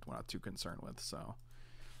 We're not too concerned with. So,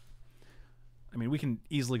 I mean, we can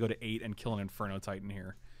easily go to 8 and kill an Inferno Titan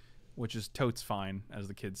here, which is totes fine, as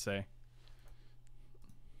the kids say.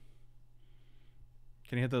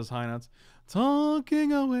 Can you hit those high notes?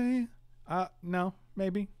 Talking away. No,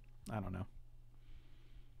 maybe. I don't know.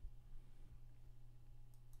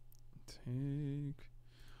 Take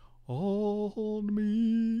hold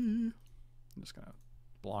me. I'm just gonna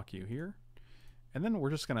block you here, and then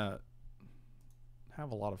we're just gonna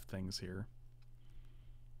have a lot of things here.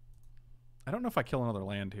 I don't know if I kill another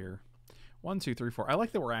land here. 1, 2, 3, 4. I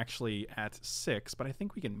like that we're actually at 6, but I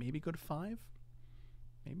think we can maybe go to 5.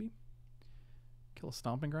 Maybe kill a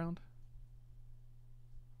stomping ground.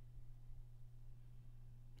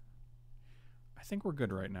 I think we're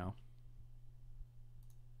good right now.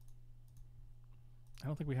 I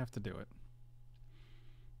don't think we have to do it.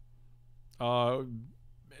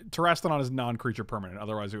 Terastodon is non-creature permanent.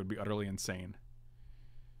 Otherwise, it would be utterly insane.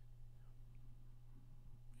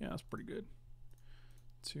 Yeah, that's pretty good.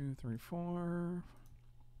 2, 3, 4,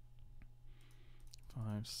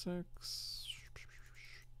 5, 6.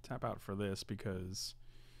 Tap out for this because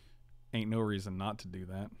ain't no reason not to do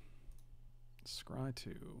that. Scry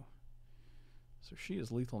 2. So she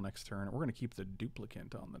is lethal next turn. We're going to keep the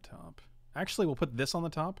duplicant on the top. Actually, we'll put this on the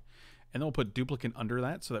top, and then we'll put duplicant under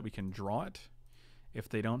that so that we can draw it if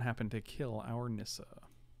they don't happen to kill our Nissa.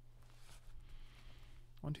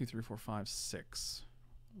 1, 2, 3, 4, 5, 6.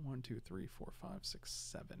 1, 2, 3, 4, 5, 6,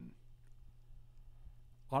 7.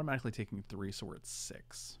 Automatically taking 3, so we're at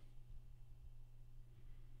 6.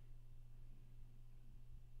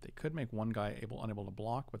 They could make one guy unable to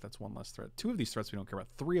block, but that's one less threat. 2 of these threats we don't care about.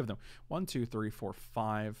 3 of them. 1, 2, 3, 4,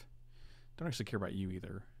 5. Don't actually care about you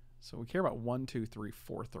either. So we care about 1, 2, 3,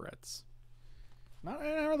 4 threats. Not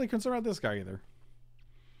really concerned about this guy either.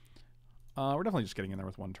 We're definitely just getting in there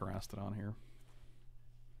with 1 Terastodon here.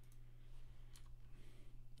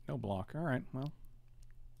 No block. All right, well.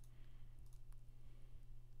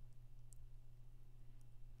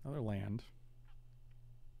 Another land.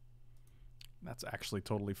 That's actually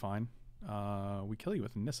totally fine. We kill you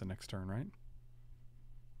with Nissa next turn, right?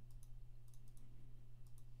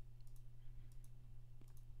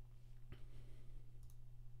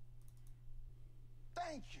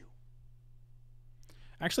 Thank you.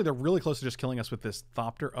 Actually, they're really close to just killing us with this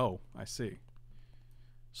Thopter. Oh, I see.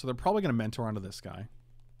 So they're probably going to mentor onto this guy.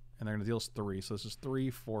 And they're going to deal us 3. So this is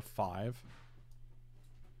 3, 4, 5.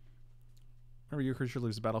 Remember, your creature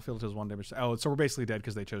leaves the battlefield, it does 1 damage. Oh, so we're basically dead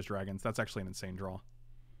because they chose dragons. That's actually an insane draw.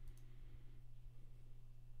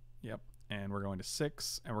 Yep. And we're going to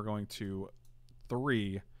 6, and we're going to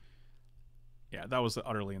 3. Yeah, that was an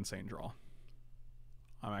utterly insane draw.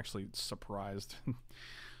 I'm actually surprised.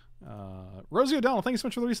 Rosie O'Donnell, thank you so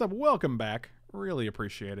much for the resub. Welcome back. Really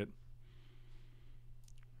appreciate it.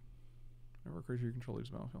 Whenever a creature you control leaves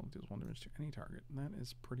the battlefield, deals 1 damage to any target. And that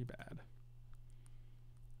is pretty bad.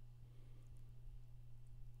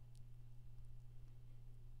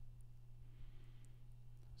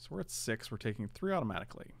 So we're at 6. We're taking 3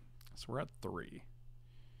 automatically. So we're at 3.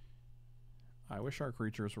 I wish our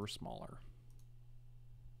creatures were smaller.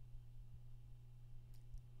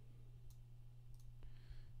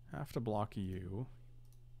 Have to block you.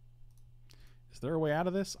 Is there a way out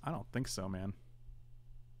of this? I don't think so, man.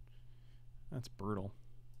 That's brutal.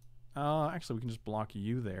 Actually, we can just block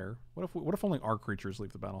you there. What if only our creatures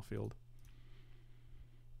leave the battlefield?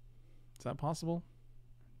 Is that possible?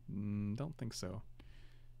 Don't think so.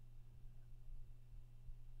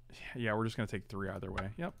 Yeah, we're just going to take 3 either way.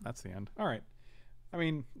 Yep, that's the end. All right. I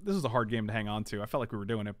mean, this is a hard game to hang on to. I felt like we were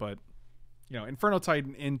doing it, but, you know, Inferno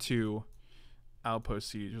Titan into Outpost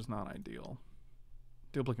Siege was not ideal.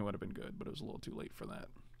 Duplicate would have been good, but it was a little too late for that.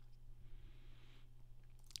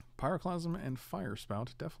 Pyroclasm and Fire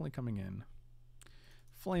Spout definitely coming in.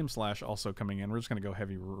 Flame Slash also coming in. We're just going to go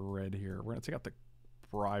heavy red here. We're going to take out the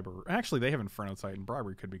Briber. Actually, they have Inferno Titan.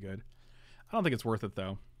 Bribery could be good. I don't think it's worth it,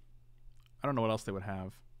 though. I don't know what else they would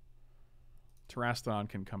have. Terastodon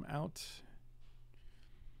can come out.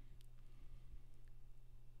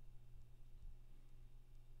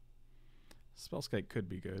 Spellskite could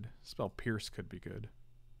be good. Spell Pierce could be good.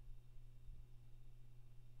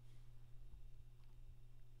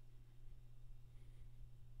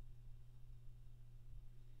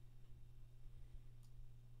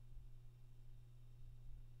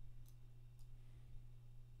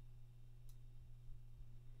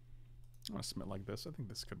 I'm going to submit like this. I think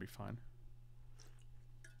this could be fine.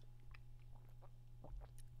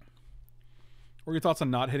 What are your thoughts on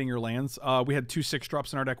not hitting your lands? We had 2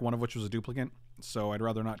 6-drops in our deck, one of which was a duplicate, so I'd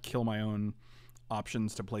rather not kill my own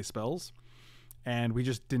options to play spells, and we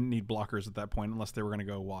just didn't need blockers at that point unless they were going to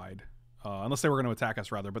go wide, unless they were going to attack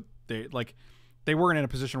us rather. But they weren't in a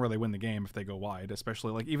position where they win the game if they go wide,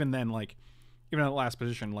 especially like even then, like even at last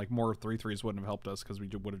position, like more 3/3s wouldn't have helped us because we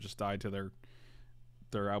would have just died to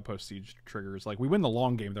their outpost siege triggers. Like we win the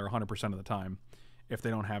long game there 100% of the time if they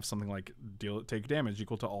don't have something like take damage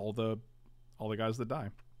equal to all the guys that die.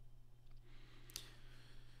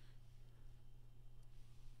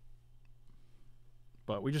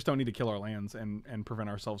 But we just don't need to kill our lands and prevent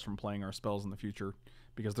ourselves from playing our spells in the future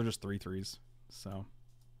because they're just 3/3s. So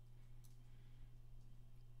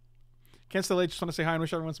can't stay late. Just want to say hi and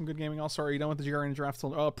wish everyone some good gaming. Also, are you done with the GRN draft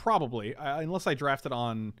still? Probably. Unless I drafted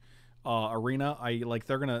on Arena,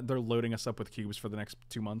 they're loading us up with cubes for the next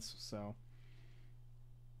 2 months. So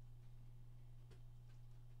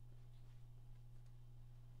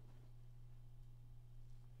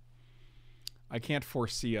I can't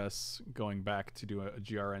foresee us going back to do a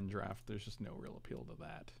GRN draft. There's just no real appeal to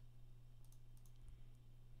that.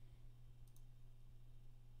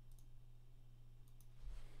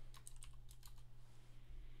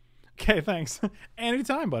 Okay, thanks.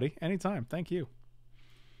 Anytime, buddy. Anytime. Thank you.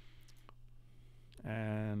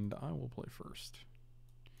 And I will play first.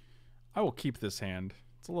 I will keep this hand.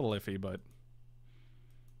 It's a little iffy, but...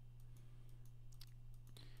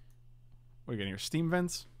 What are you getting here? Steam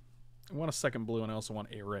Vents? I want a second blue, and I also want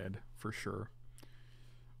a red, for sure.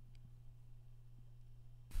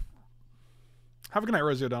 Have a good night,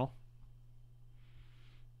 Rosie O'Donnell.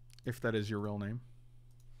 If that is your real name.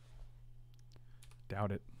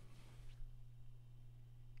 Doubt it.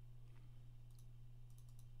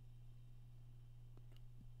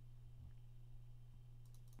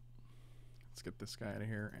 Let's get this guy out of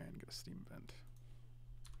here and get a steam vent.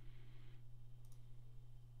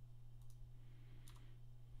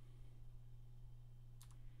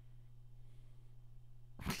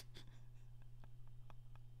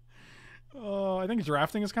 Oh, I think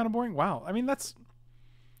drafting is kind of boring. Wow. I mean, I don't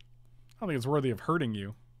think it's worthy of hurting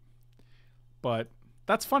you. But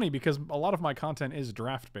that's funny because a lot of my content is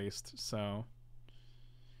draft based. So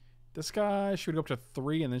this guy should go up to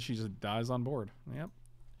 3 and then she just dies on board. Yep.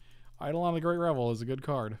 Idle on the Great Revel is a good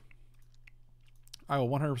card. I will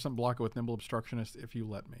 100% block it with Nimble Obstructionist if you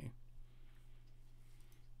let me.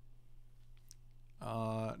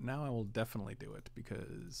 Now I will definitely do it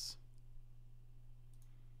because...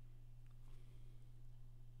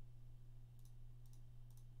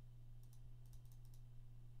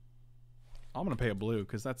 I'm going to pay a blue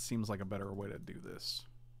because that seems like a better way to do this.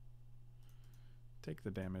 Take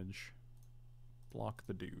the damage. Block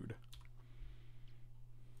the dude.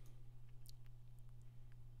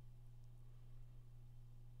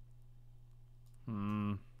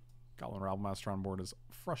 Goblin Rabblemaster on board is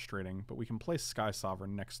frustrating, but we can play Sky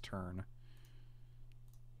Sovereign next turn.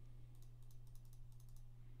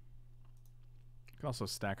 We can also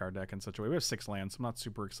stack our deck in such a way. We have 6 lands, so I'm not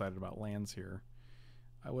super excited about lands here.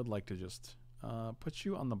 I would like to just put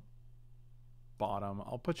you on the bottom.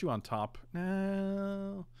 I'll put you on top.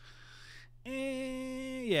 No.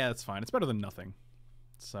 Yeah, that's fine. It's better than nothing.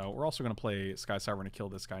 So we're also going to play Sky Sovereign to kill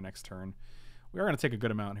this guy next turn. We are going to take a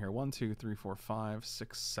good amount here. 1, 2, 3, 4, 5,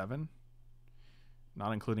 6, 7.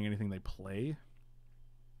 Not including anything they play.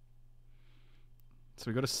 So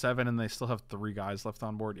we go to 7 and they still have 3 guys left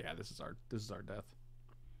on board. Yeah, this is our death.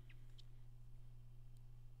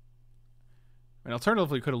 I mean,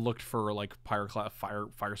 alternatively, we could have looked for like fire spout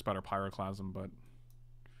or pyroclasm, but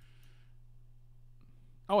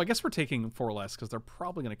oh, I guess we're taking 4 less because they're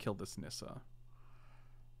probably going to kill this Nissa.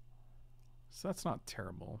 So that's not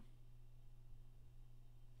terrible.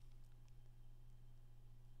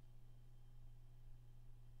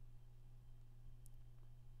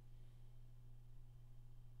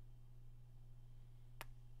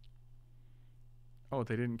 Oh,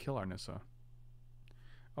 they didn't kill our Nissa.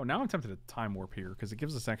 Oh, now I'm tempted to time warp here because it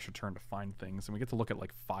gives us an extra turn to find things, and we get to look at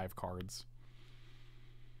like 5 cards.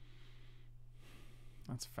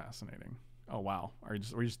 That's fascinating. Oh wow, are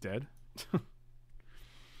we just dead?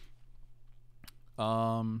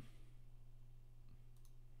 Scry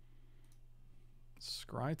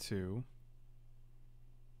 2,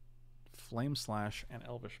 Flame Slash, and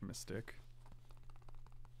Elvish Mystic.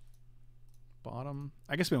 Bottom.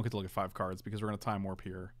 I guess we don't get to look at 5 cards because we're going to time warp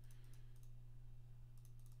here.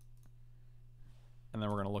 And then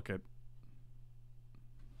we're going to look at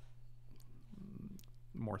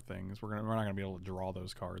more things. We're not going to be able to draw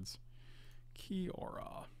those cards.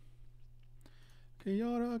 Kiora.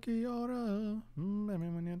 Kiora, Kiora. Baby,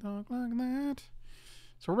 when you talk like that.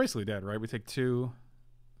 So we're basically dead, right? We take 2,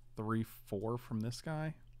 3, 4 from this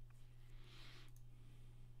guy.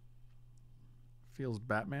 feels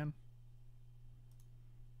Batman.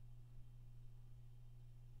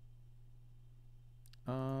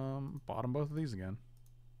 Bottom both of these again.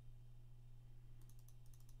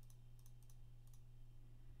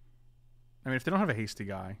 I mean, if they don't have a hasty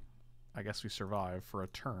guy, I guess we survive for a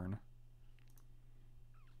turn.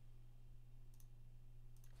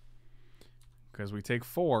 Because we take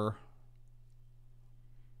 4.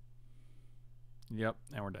 Yep,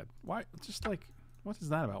 and we're dead. Why? Just like, what is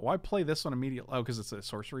that about? Why play this one immediately? Oh, because it's a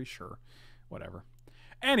sorcery? Sure. Whatever.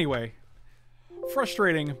 Anyway,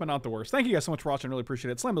 frustrating, but not the worst. Thank you guys so much for watching. I really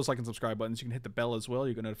appreciate it. Slam those like and subscribe buttons. You can hit the bell as well.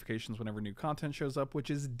 You get notifications whenever new content shows up, which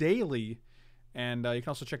is daily. And you can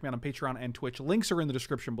also check me out on Patreon and Twitch. Links are in the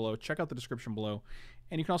description below. Check out the description below.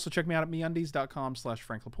 And you can also check me out at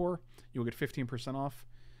meundies.com/FrankLepore. You'll get 15% off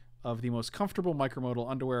of the most comfortable micromodal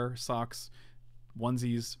underwear, socks,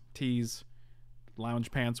 onesies, tees,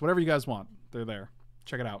 lounge pants, whatever you guys want. They're there.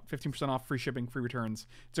 Check it out. 15% off, free shipping, free returns.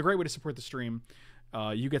 It's a great way to support the stream.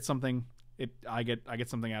 You get something. I get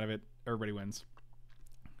something out of it. Everybody wins.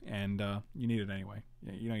 And you need it anyway.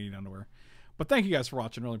 You don't need underwear. But thank you guys for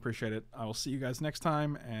watching. Really appreciate it. I will see you guys next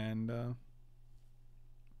time. And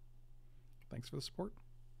thanks for the support.